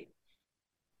 navigate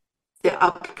the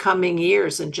upcoming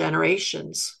years and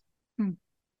generations.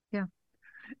 Yeah.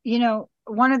 You know,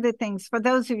 one of the things for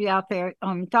those of you out there,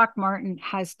 Doc Martin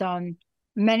has done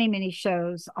many, many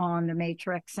shows on the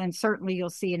Matrix, and certainly you'll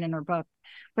see it in her book.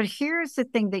 But here's the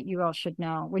thing that you all should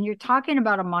know. When you're talking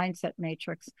about a mindset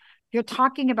matrix, you're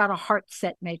talking about a heart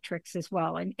set matrix as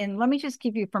well. And let me just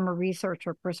give you from a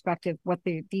researcher perspective what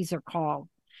these are called.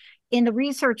 In the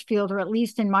research field, or at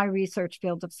least in my research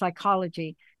field of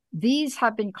psychology, these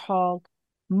have been called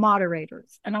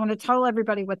moderators. And I want to tell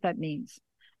everybody what that means.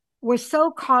 We're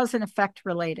so cause and effect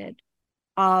related.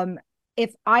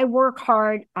 If I work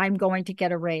hard, I'm going to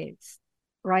get a raise,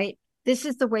 right? This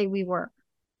is the way we work.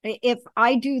 If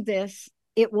I do this,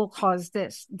 it will cause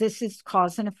this. This is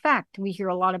cause and effect. We hear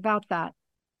a lot about that.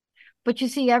 But you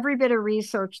see, every bit of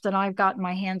research that I've gotten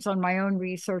my hands on, my own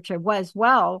research as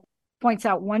well, points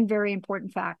out one very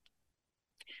important fact.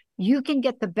 You can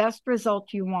get the best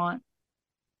result you want,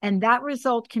 and that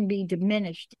result can be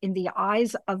diminished in the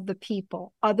eyes of the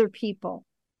people, other people,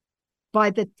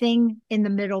 by the thing in the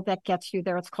middle that gets you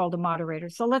there. It's called a moderator.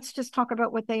 So let's just talk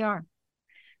about what they are.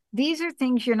 These are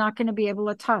things you're not going to be able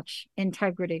to touch.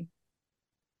 Integrity.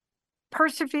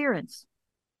 Perseverance.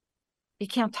 You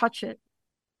can't touch it.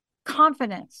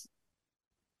 Confidence.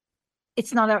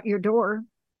 It's not out your door.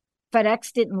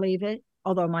 FedEx didn't leave it,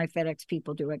 although my FedEx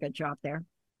people do a good job there.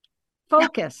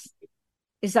 Focus.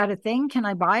 Is that a thing? Can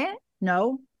I buy it?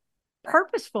 No.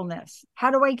 Purposefulness.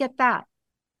 How do I get that?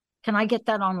 Can I get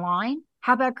that online?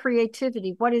 How about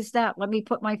creativity? What is that? Let me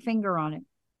put my finger on it.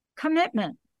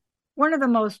 Commitment. One of the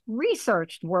most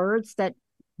researched words that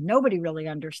nobody really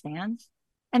understands.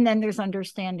 And then there's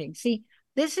understanding. See,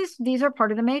 these are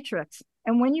part of the matrix.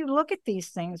 And when you look at these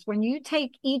things, when you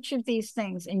take each of these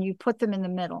things and you put them in the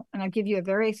middle, and I'll give you a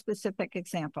very specific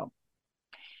example.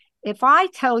 If I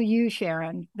tell you,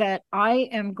 Sharon, that I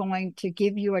am going to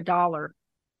give you $1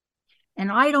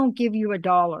 and I don't give you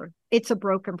 $1, it's a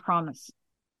broken promise.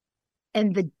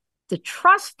 And the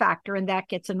trust factor in that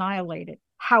gets annihilated.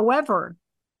 However,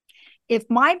 if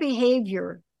my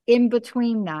behavior in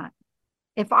between that,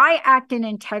 if I act in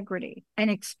integrity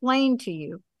and explain to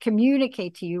you,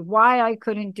 communicate to you why I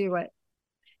couldn't do it,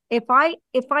 if I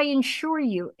ensure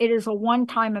you it is a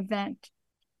one-time event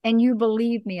and you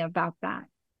believe me about that,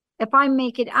 if I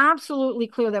make it absolutely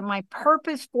clear that my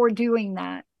purpose for doing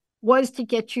that was to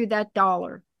get you that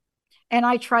 $1, and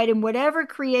I tried in whatever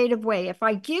creative way, if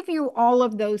I give you all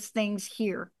of those things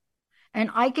here,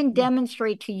 and I can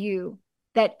demonstrate to you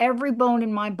that every bone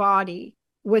in my body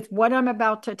with what I'm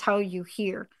about to tell you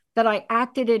here, that I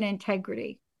acted in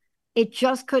integrity, it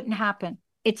just couldn't happen.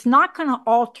 It's not going to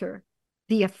alter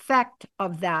the effect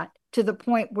of that to the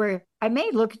point where I may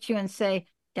look at you and say,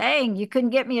 dang, you couldn't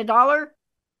get me $1,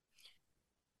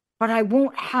 but I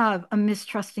won't have a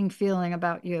mistrusting feeling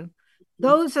about you.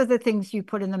 Those are the things you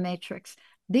put in the matrix.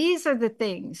 These are the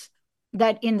things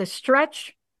that in the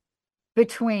stretch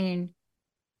between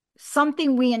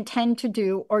something we intend to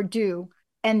do or do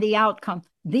and the outcome,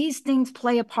 these things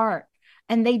play a part,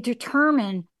 and they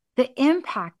determine the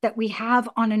impact that we have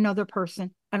on another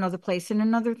person, another place, and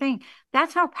another thing.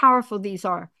 That's how powerful these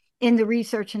are in the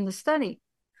research and the study,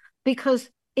 because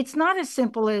it's not as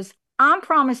simple as I'm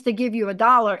promised to give you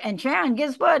 $1, and Sharon,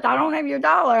 guess what? I don't have your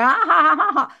dollar. Ha, ha,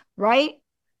 ha, ha. Right?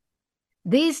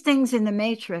 These things in the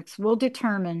matrix will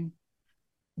determine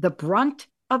the brunt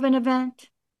of an event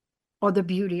or the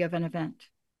beauty of an event.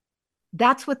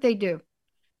 That's what they do.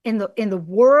 In the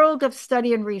world of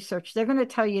study and research, they're going to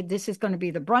tell you this is going to be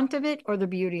the brunt of it or the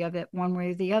beauty of it, one way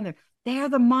or the other. They are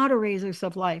the moderators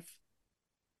of life.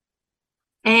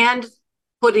 And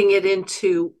putting it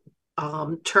into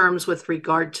terms with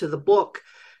regard to the book,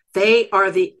 they are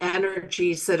the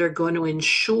energies that are going to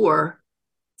ensure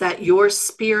that your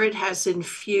spirit has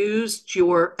infused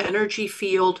your energy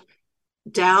field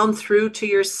down through to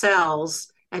your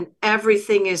cells, and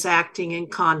everything is acting in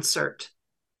concert.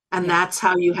 And that's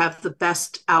how you have the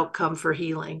best outcome for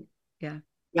healing. Yeah.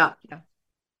 Yeah. Yeah.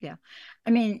 Yeah.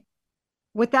 I mean,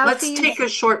 without Let's take a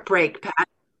short break, Pat.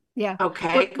 Yeah.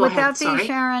 Okay, go without ahead. Sorry.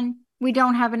 Sharon, we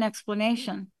don't have an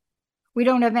explanation. We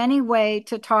don't have any way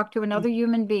to talk to another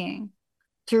human being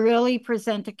to really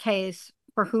present a case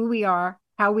for who we are,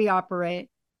 how we operate,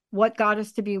 what got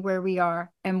us to be where we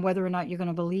are, and whether or not you're going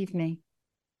to believe me.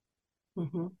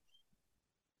 Mm-hmm.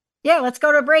 Yeah, let's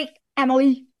go to a break,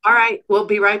 Emily. All right, we'll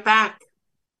be right back.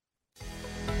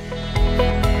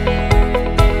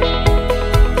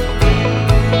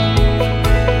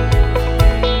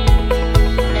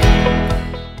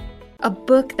 A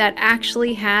book that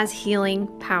actually has healing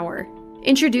power.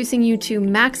 Introducing you to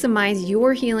Maximize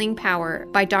Your Healing Power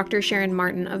by Dr. Sharon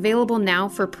Martin, available now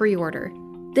for pre-order.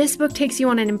 This book takes you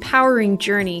on an empowering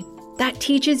journey that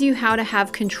teaches you how to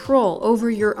have control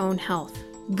over your own health,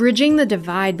 bridging the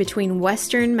divide between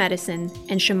Western medicine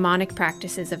and shamanic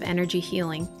practices of energy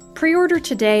healing. Pre-order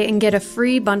today and get a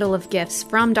free bundle of gifts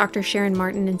from Dr. Sharon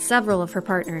Martin and several of her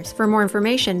partners. For more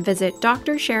information, visit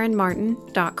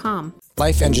drsharonmartin.com.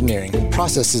 Life engineering,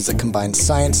 processes that combine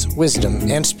science,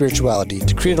 wisdom, and spirituality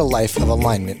to create a life of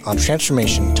alignment on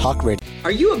Transformation Talk Radio.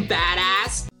 Are you a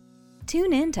badass?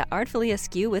 Tune in to Artfully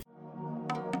Askew with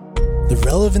The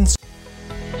relevance.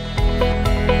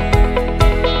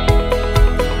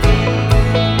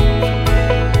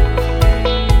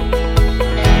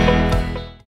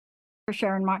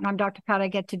 Sharon Martin. I'm Dr. Pat. I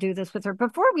get to do this with her.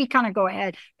 Before we kind of go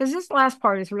ahead, because this last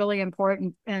part is really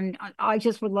important, and I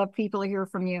just would love people to hear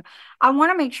from you. I want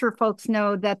to make sure folks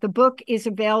know that the book is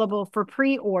available for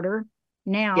pre-order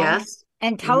now. Yes.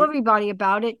 And tell everybody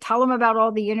about it. Tell them about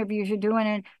all the interviews you're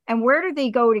doing. And where do they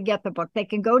go to get the book? They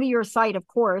can go to your site, of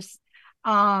course,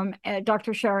 at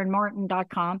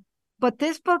drsharonmartin.com. But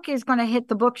this book is going to hit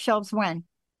the bookshelves when?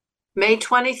 May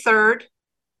 23rd.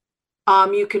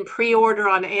 You can pre-order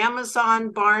on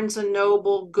Amazon, Barnes &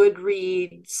 Noble,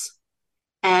 Goodreads.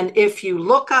 And if you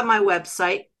look on my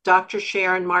website,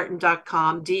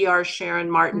 drsharonmartin.com,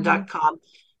 drsharonmartin.com,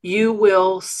 you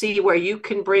will see where you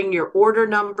can bring your order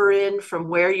number in from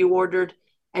where you ordered,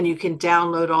 and you can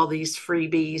download all these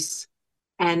freebies.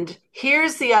 And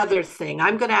here's the other thing.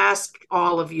 I'm going to ask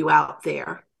all of you out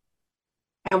there.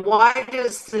 And why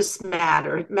does this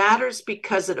matter? It matters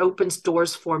because it opens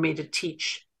doors for me to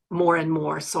teach more and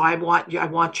more. So I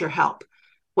want your help.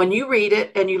 When you read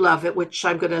it and you love it, which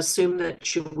I'm going to assume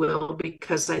that you will,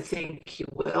 because I think you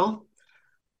will,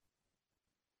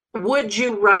 would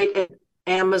you write an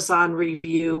Amazon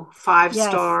review,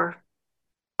 5-star?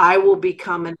 I will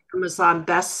become an Amazon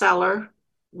bestseller.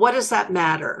 What does that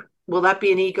matter? Will that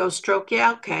be an ego stroke?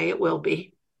 Yeah, okay, it will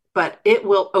be. But it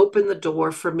will open the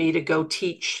door for me to go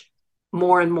teach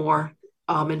more and more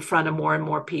in front of more and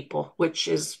more people, which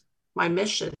is my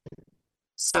mission.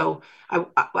 So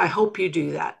I hope you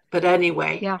do that. But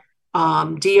anyway,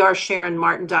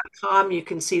 drsharonmartin.com, you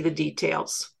can see the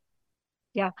details.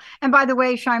 Yeah. And by the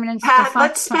way, Sharon, Pat,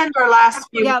 let's spend our last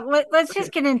few. Yeah, let's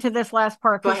just get into this last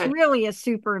part, because it's really a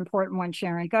super important one,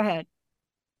 Sharon. Go ahead.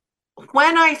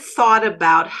 When I thought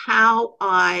about how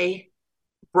I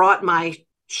brought my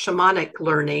shamanic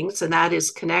learnings, and that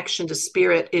is connection to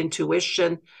spirit,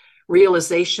 intuition,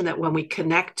 realization that when we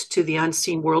connect to the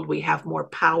unseen world, we have more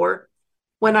power.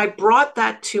 When I brought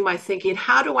that to my thinking,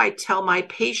 how do I tell my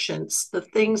patients the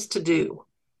things to do?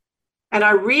 And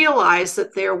I realized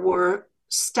that there were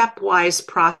stepwise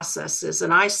processes,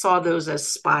 and I saw those as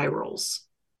spirals.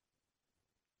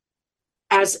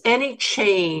 As any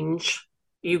change,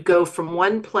 you go from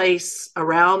one place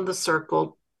around the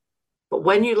circle, but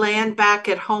when you land back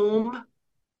at home,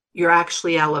 you're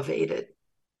actually elevated.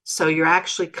 So you're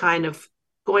actually kind of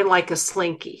going like a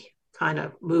slinky, kind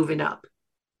of moving up.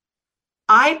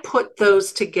 I put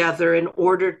those together in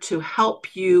order to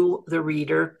help you, the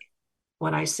reader,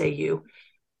 when I say you,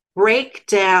 break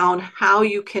down how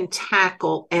you can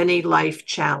tackle any life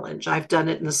challenge. I've done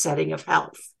it in the setting of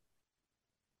health.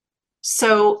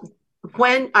 So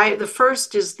the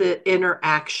first is the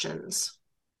interactions,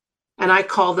 and I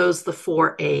call those the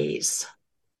 4 A's.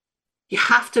 You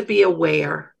have to be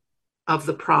aware of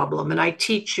the problem. And I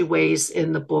teach you ways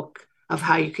in the book of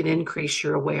how you can increase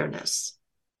your awareness.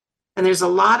 And there's a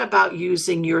lot about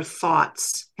using your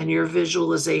thoughts and your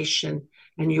visualization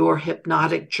and your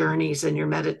hypnotic journeys and your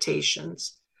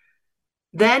meditations.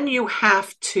 Then you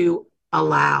have to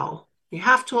allow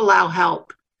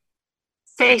help.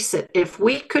 Face it, if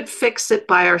we could fix it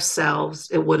by ourselves,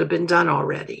 it would have been done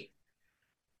already.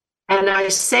 And I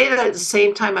say that at the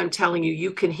same time, I'm telling you,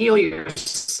 you can heal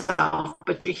yourself,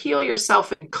 but you heal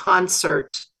yourself in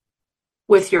concert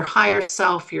with your higher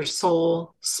self, your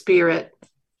soul, spirit,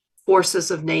 forces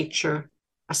of nature,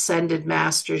 ascended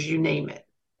masters, you name it.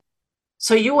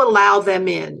 So you allow them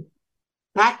in.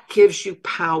 That gives you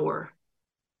power.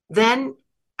 Then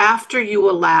after you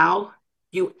allow,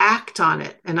 you act on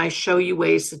it. And I show you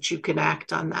ways that you can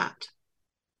act on that.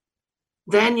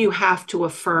 Then you have to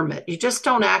affirm it. You just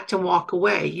don't act and walk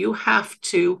away. You have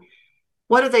to,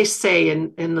 what do they say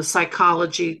in the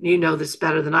psychology? You know this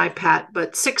better than I, Pat,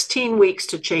 but 16 weeks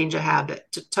to change a habit,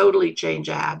 to totally change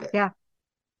a habit. Yeah.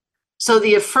 So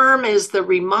the affirm is the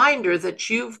reminder that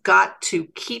you've got to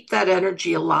keep that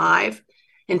energy alive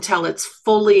until it's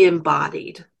fully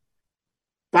embodied.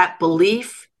 That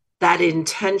belief, that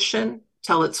intention,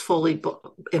 till it's fully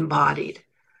embodied.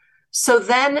 So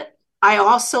then I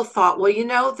also thought,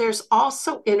 well, there's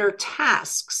also inner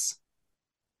tasks.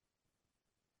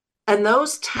 And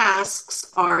those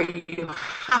tasks are you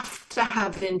have to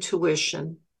have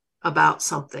intuition about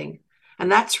something.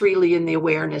 And that's really in the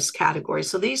awareness category.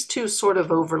 So these two sort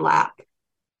of overlap.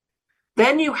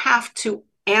 Then you have to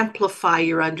amplify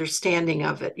your understanding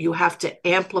of it. You have to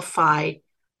amplify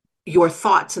your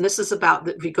thoughts. And this is about,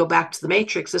 if you go back to the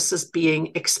matrix, this is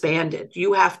being expanded.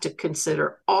 You have to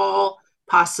consider all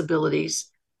possibilities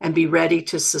and be ready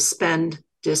to suspend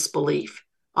disbelief.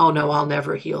 Oh no, I'll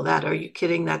never heal that. Are you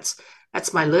kidding? That's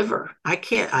my liver. I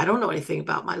don't know anything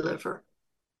about my liver.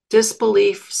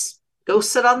 Disbeliefs, go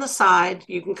sit on the side.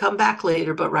 You can come back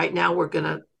later, but right now we're going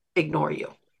to ignore you.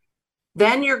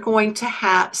 Then you're going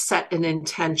to set an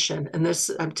intention. And this,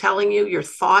 I'm telling you, your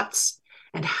thoughts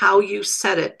and how you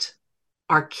set it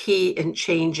are key in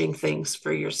changing things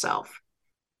for yourself.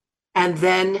 And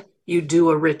then you do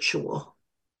a ritual.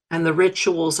 And the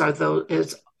rituals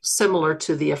is similar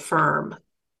to the affirm.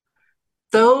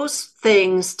 Those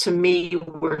things to me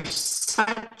were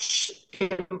such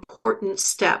important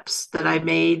steps that I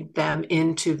made them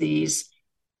into these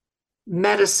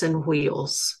medicine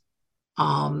wheels.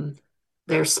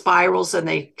 They're spirals and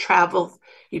they travel.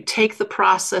 You take the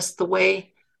process the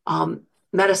way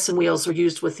medicine wheels were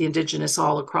used with the indigenous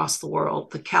all across the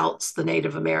world, the Celts, the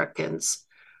Native Americans.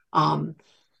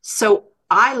 So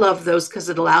I love those because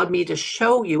it allowed me to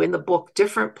show you in the book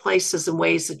different places and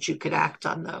ways that you could act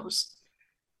on those.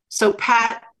 So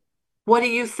Pat, what do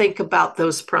you think about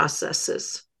those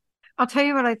processes? I'll tell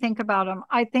you what I think about them.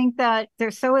 I think that they're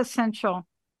so essential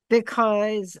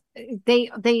because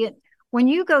when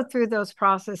you go through those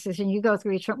processes and you go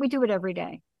through each one, we do it every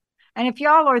day. And if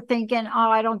y'all are thinking, oh,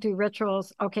 I don't do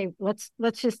rituals. Okay, let's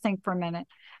just think for a minute.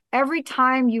 Every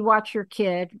time you watch your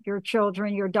kid, your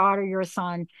children, your daughter, your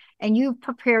son, and you've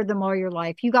prepared them all your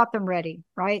life, you got them ready,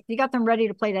 right? You got them ready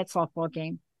to play that softball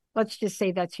game. Let's just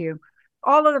say that's you.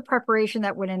 All of the preparation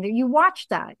that went in there, you watch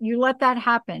that, you let that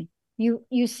happen.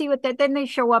 You see what then they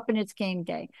show up and it's game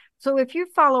day. So if you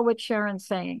follow what Sharon's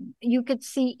saying, you could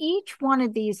see each one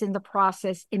of these in the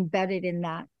process embedded in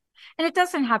that. And it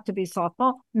doesn't have to be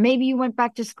softball. Maybe you went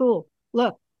back to school.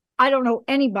 Look, I don't know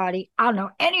any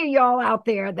of y'all out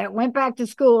there that went back to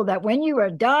school that when you were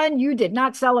done, you did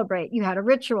not celebrate. You had a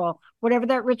ritual, whatever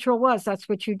that ritual was, that's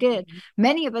what you did. Mm-hmm.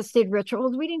 Many of us did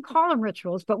rituals. We didn't call them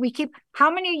rituals, but how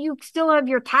many of you still have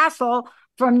your tassel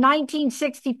from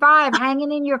 1965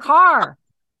 hanging in your car?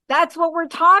 That's what we're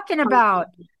talking about.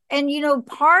 And,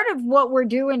 part of what we're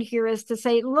doing here is to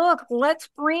say, look, let's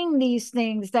bring these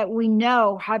things that we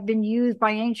know have been used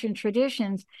by ancient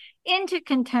traditions into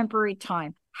contemporary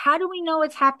time. How do we know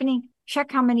it's happening?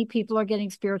 Check how many people are getting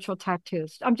spiritual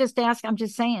tattoos. I'm just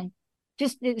saying,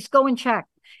 just go and check.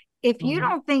 If you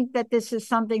don't think that this is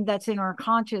something that's in our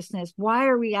consciousness, why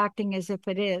are we acting as if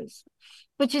it is?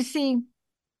 But you see,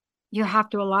 you have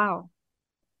to allow.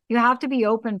 You have to be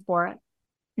open for it.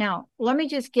 Now, let me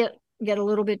just get a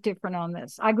little bit different on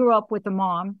this. I grew up with a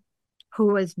mom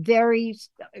who was very,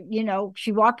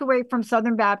 she walked away from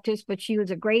Southern Baptist, but she was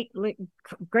a great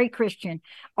Christian,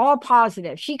 all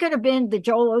positive. She could have been the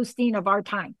Joel Osteen of our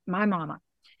time, my mama.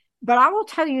 But I will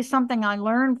tell you something I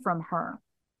learned from her.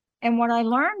 And what I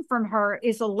learned from her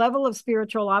is a level of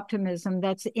spiritual optimism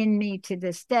that's in me to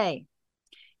this day.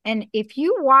 And if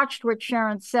you watched what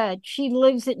Sharon said, she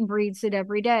lives it and breathes it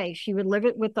every day. She would live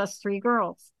it with us 3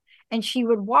 girls. And she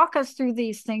would walk us through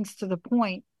these things to the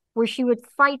point where she would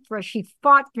fight for us. She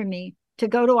fought for me to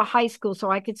go to a high school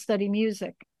so I could study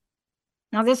music.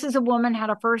 Now, this is a woman, had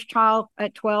a first child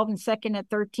at 12 and second at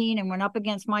 13, and went up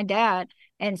against my dad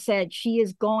and said she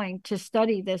is going to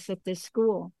study this at this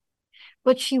school.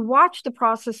 But she watched the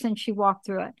process and she walked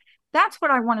through it. That's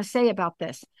what I want to say about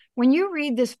this. When you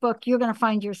read this book, you're going to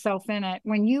find yourself in it.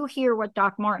 When you hear what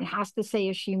Doc Martin has to say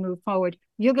as she moves forward,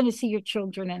 you're going to see your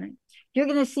children in it. You're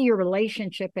going to see your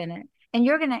relationship in it. And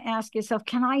you're going to ask yourself,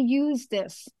 can I use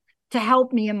this to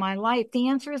help me in my life? The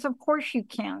answer is, of course you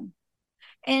can.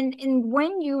 And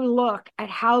when you look at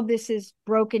how this is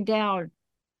broken down,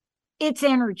 it's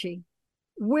energy.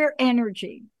 We're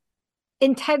energy.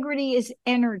 Integrity is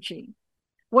energy.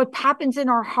 What happens in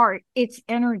our heart, it's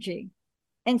energy.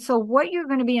 And so what you're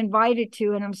going to be invited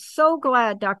to, and I'm so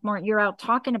glad, Doc Martin, you're out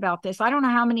talking about this. I don't know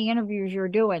how many interviews you're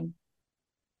doing.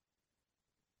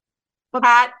 But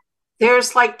Pat,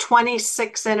 there's like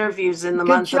 26 interviews in the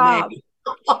month of May.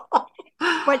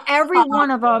 But every one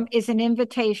of them is an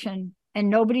invitation, and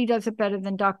nobody does it better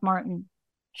than Doc Martin.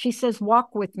 She says,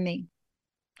 walk with me.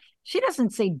 She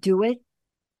doesn't say do it.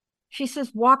 She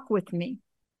says, walk with me.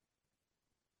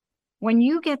 When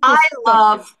you get this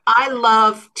I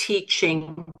love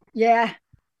teaching. Yeah.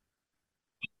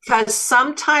 Because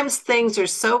sometimes things are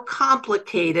so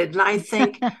complicated, and I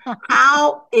think,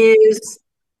 how is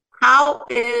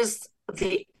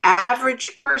the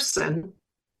average person?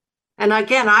 And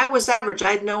again, I was average.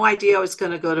 I had no idea I was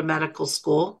going to go to medical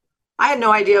school. I had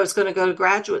no idea I was going to go to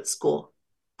graduate school.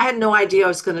 I had no idea I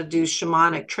was going to do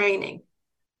shamanic training.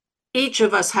 Each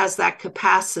of us has that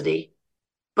capacity,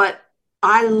 but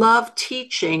I love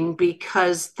teaching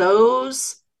because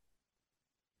those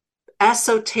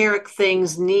esoteric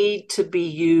things need to be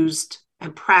used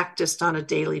and practiced on a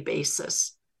daily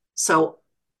basis. So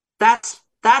that's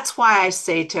why I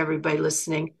say to everybody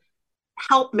listening,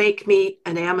 help make me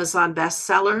an Amazon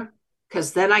bestseller,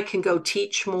 because then I can go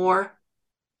teach more.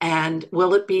 And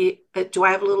do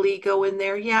I have a little ego in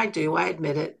there? Yeah, I do. I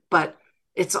admit it. But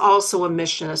it's also a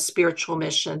mission, a spiritual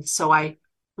mission. So I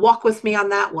walk with me on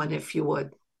that one, if you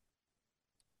would.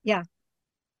 Yeah.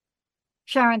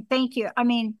 Sharon, thank you. I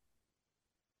mean,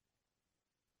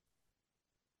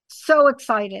 so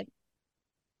excited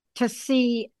to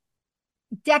see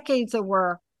decades of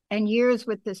work and years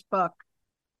with this book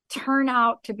turn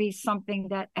out to be something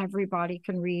that everybody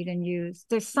can read and use.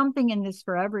 There's something in this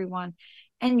for everyone.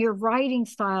 And your writing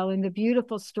style and the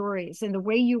beautiful stories and the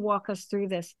way you walk us through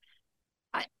this.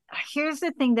 Here's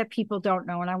the thing that people don't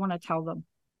know, and I want to tell them.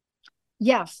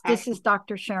 Yes, this is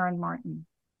Dr. Sharon Martin.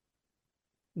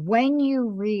 When you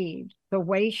read the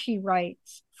way she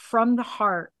writes from the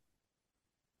heart,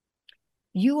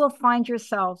 you will find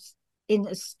yourselves in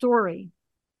a story,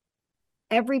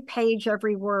 every page,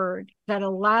 every word, that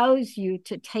allows you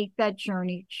to take that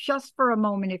journey just for a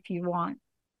moment, if you want,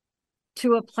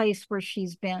 to a place where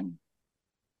she's been.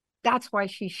 That's why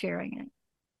she's sharing it.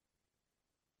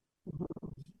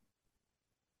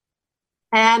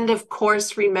 And of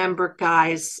course, remember,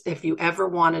 guys, if you ever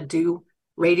want to do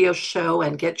radio show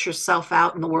and get yourself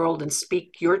out in the world and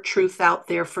speak your truth out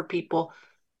there for people,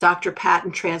 Dr. Pat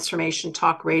and Transformation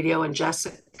Talk Radio and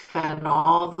Jessica and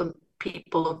all the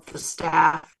people of the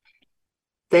staff,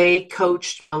 they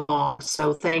coached along.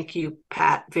 So thank you,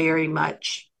 Pat, very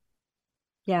much.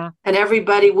 Yeah. And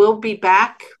everybody will be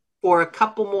back for a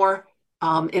couple more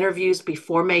interviews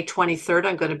before May 23rd.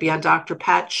 I'm going to be on Dr.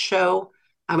 Pat's show.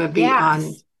 I'm going to be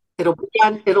on,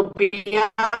 it'll be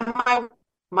on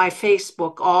my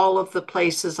Facebook, all of the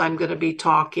places I'm going to be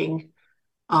talking,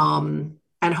 and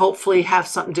hopefully have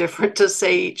something different to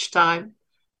say each time.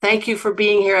 Thank you for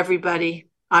being here, everybody.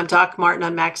 I'm Doc Martin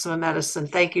on Maximum Medicine.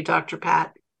 Thank you, Dr.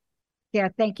 Pat. Yeah,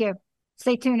 thank you.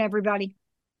 Stay tuned, everybody.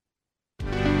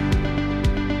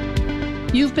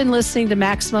 You've been listening to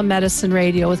Maximum Medicine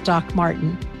Radio with Doc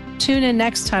Martin. Tune in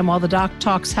next time while the doc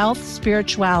talks health,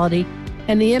 spirituality,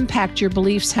 and the impact your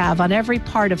beliefs have on every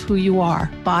part of who you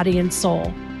are, body and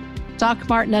soul. Doc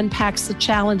Martin unpacks the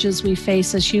challenges we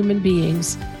face as human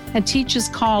beings and teaches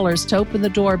callers to open the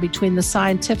door between the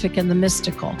scientific and the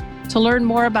mystical. To learn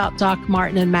more about Doc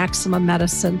Martin and Maximum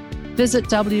Medicine, visit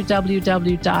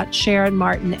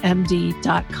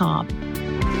www.sharonmartinmd.com.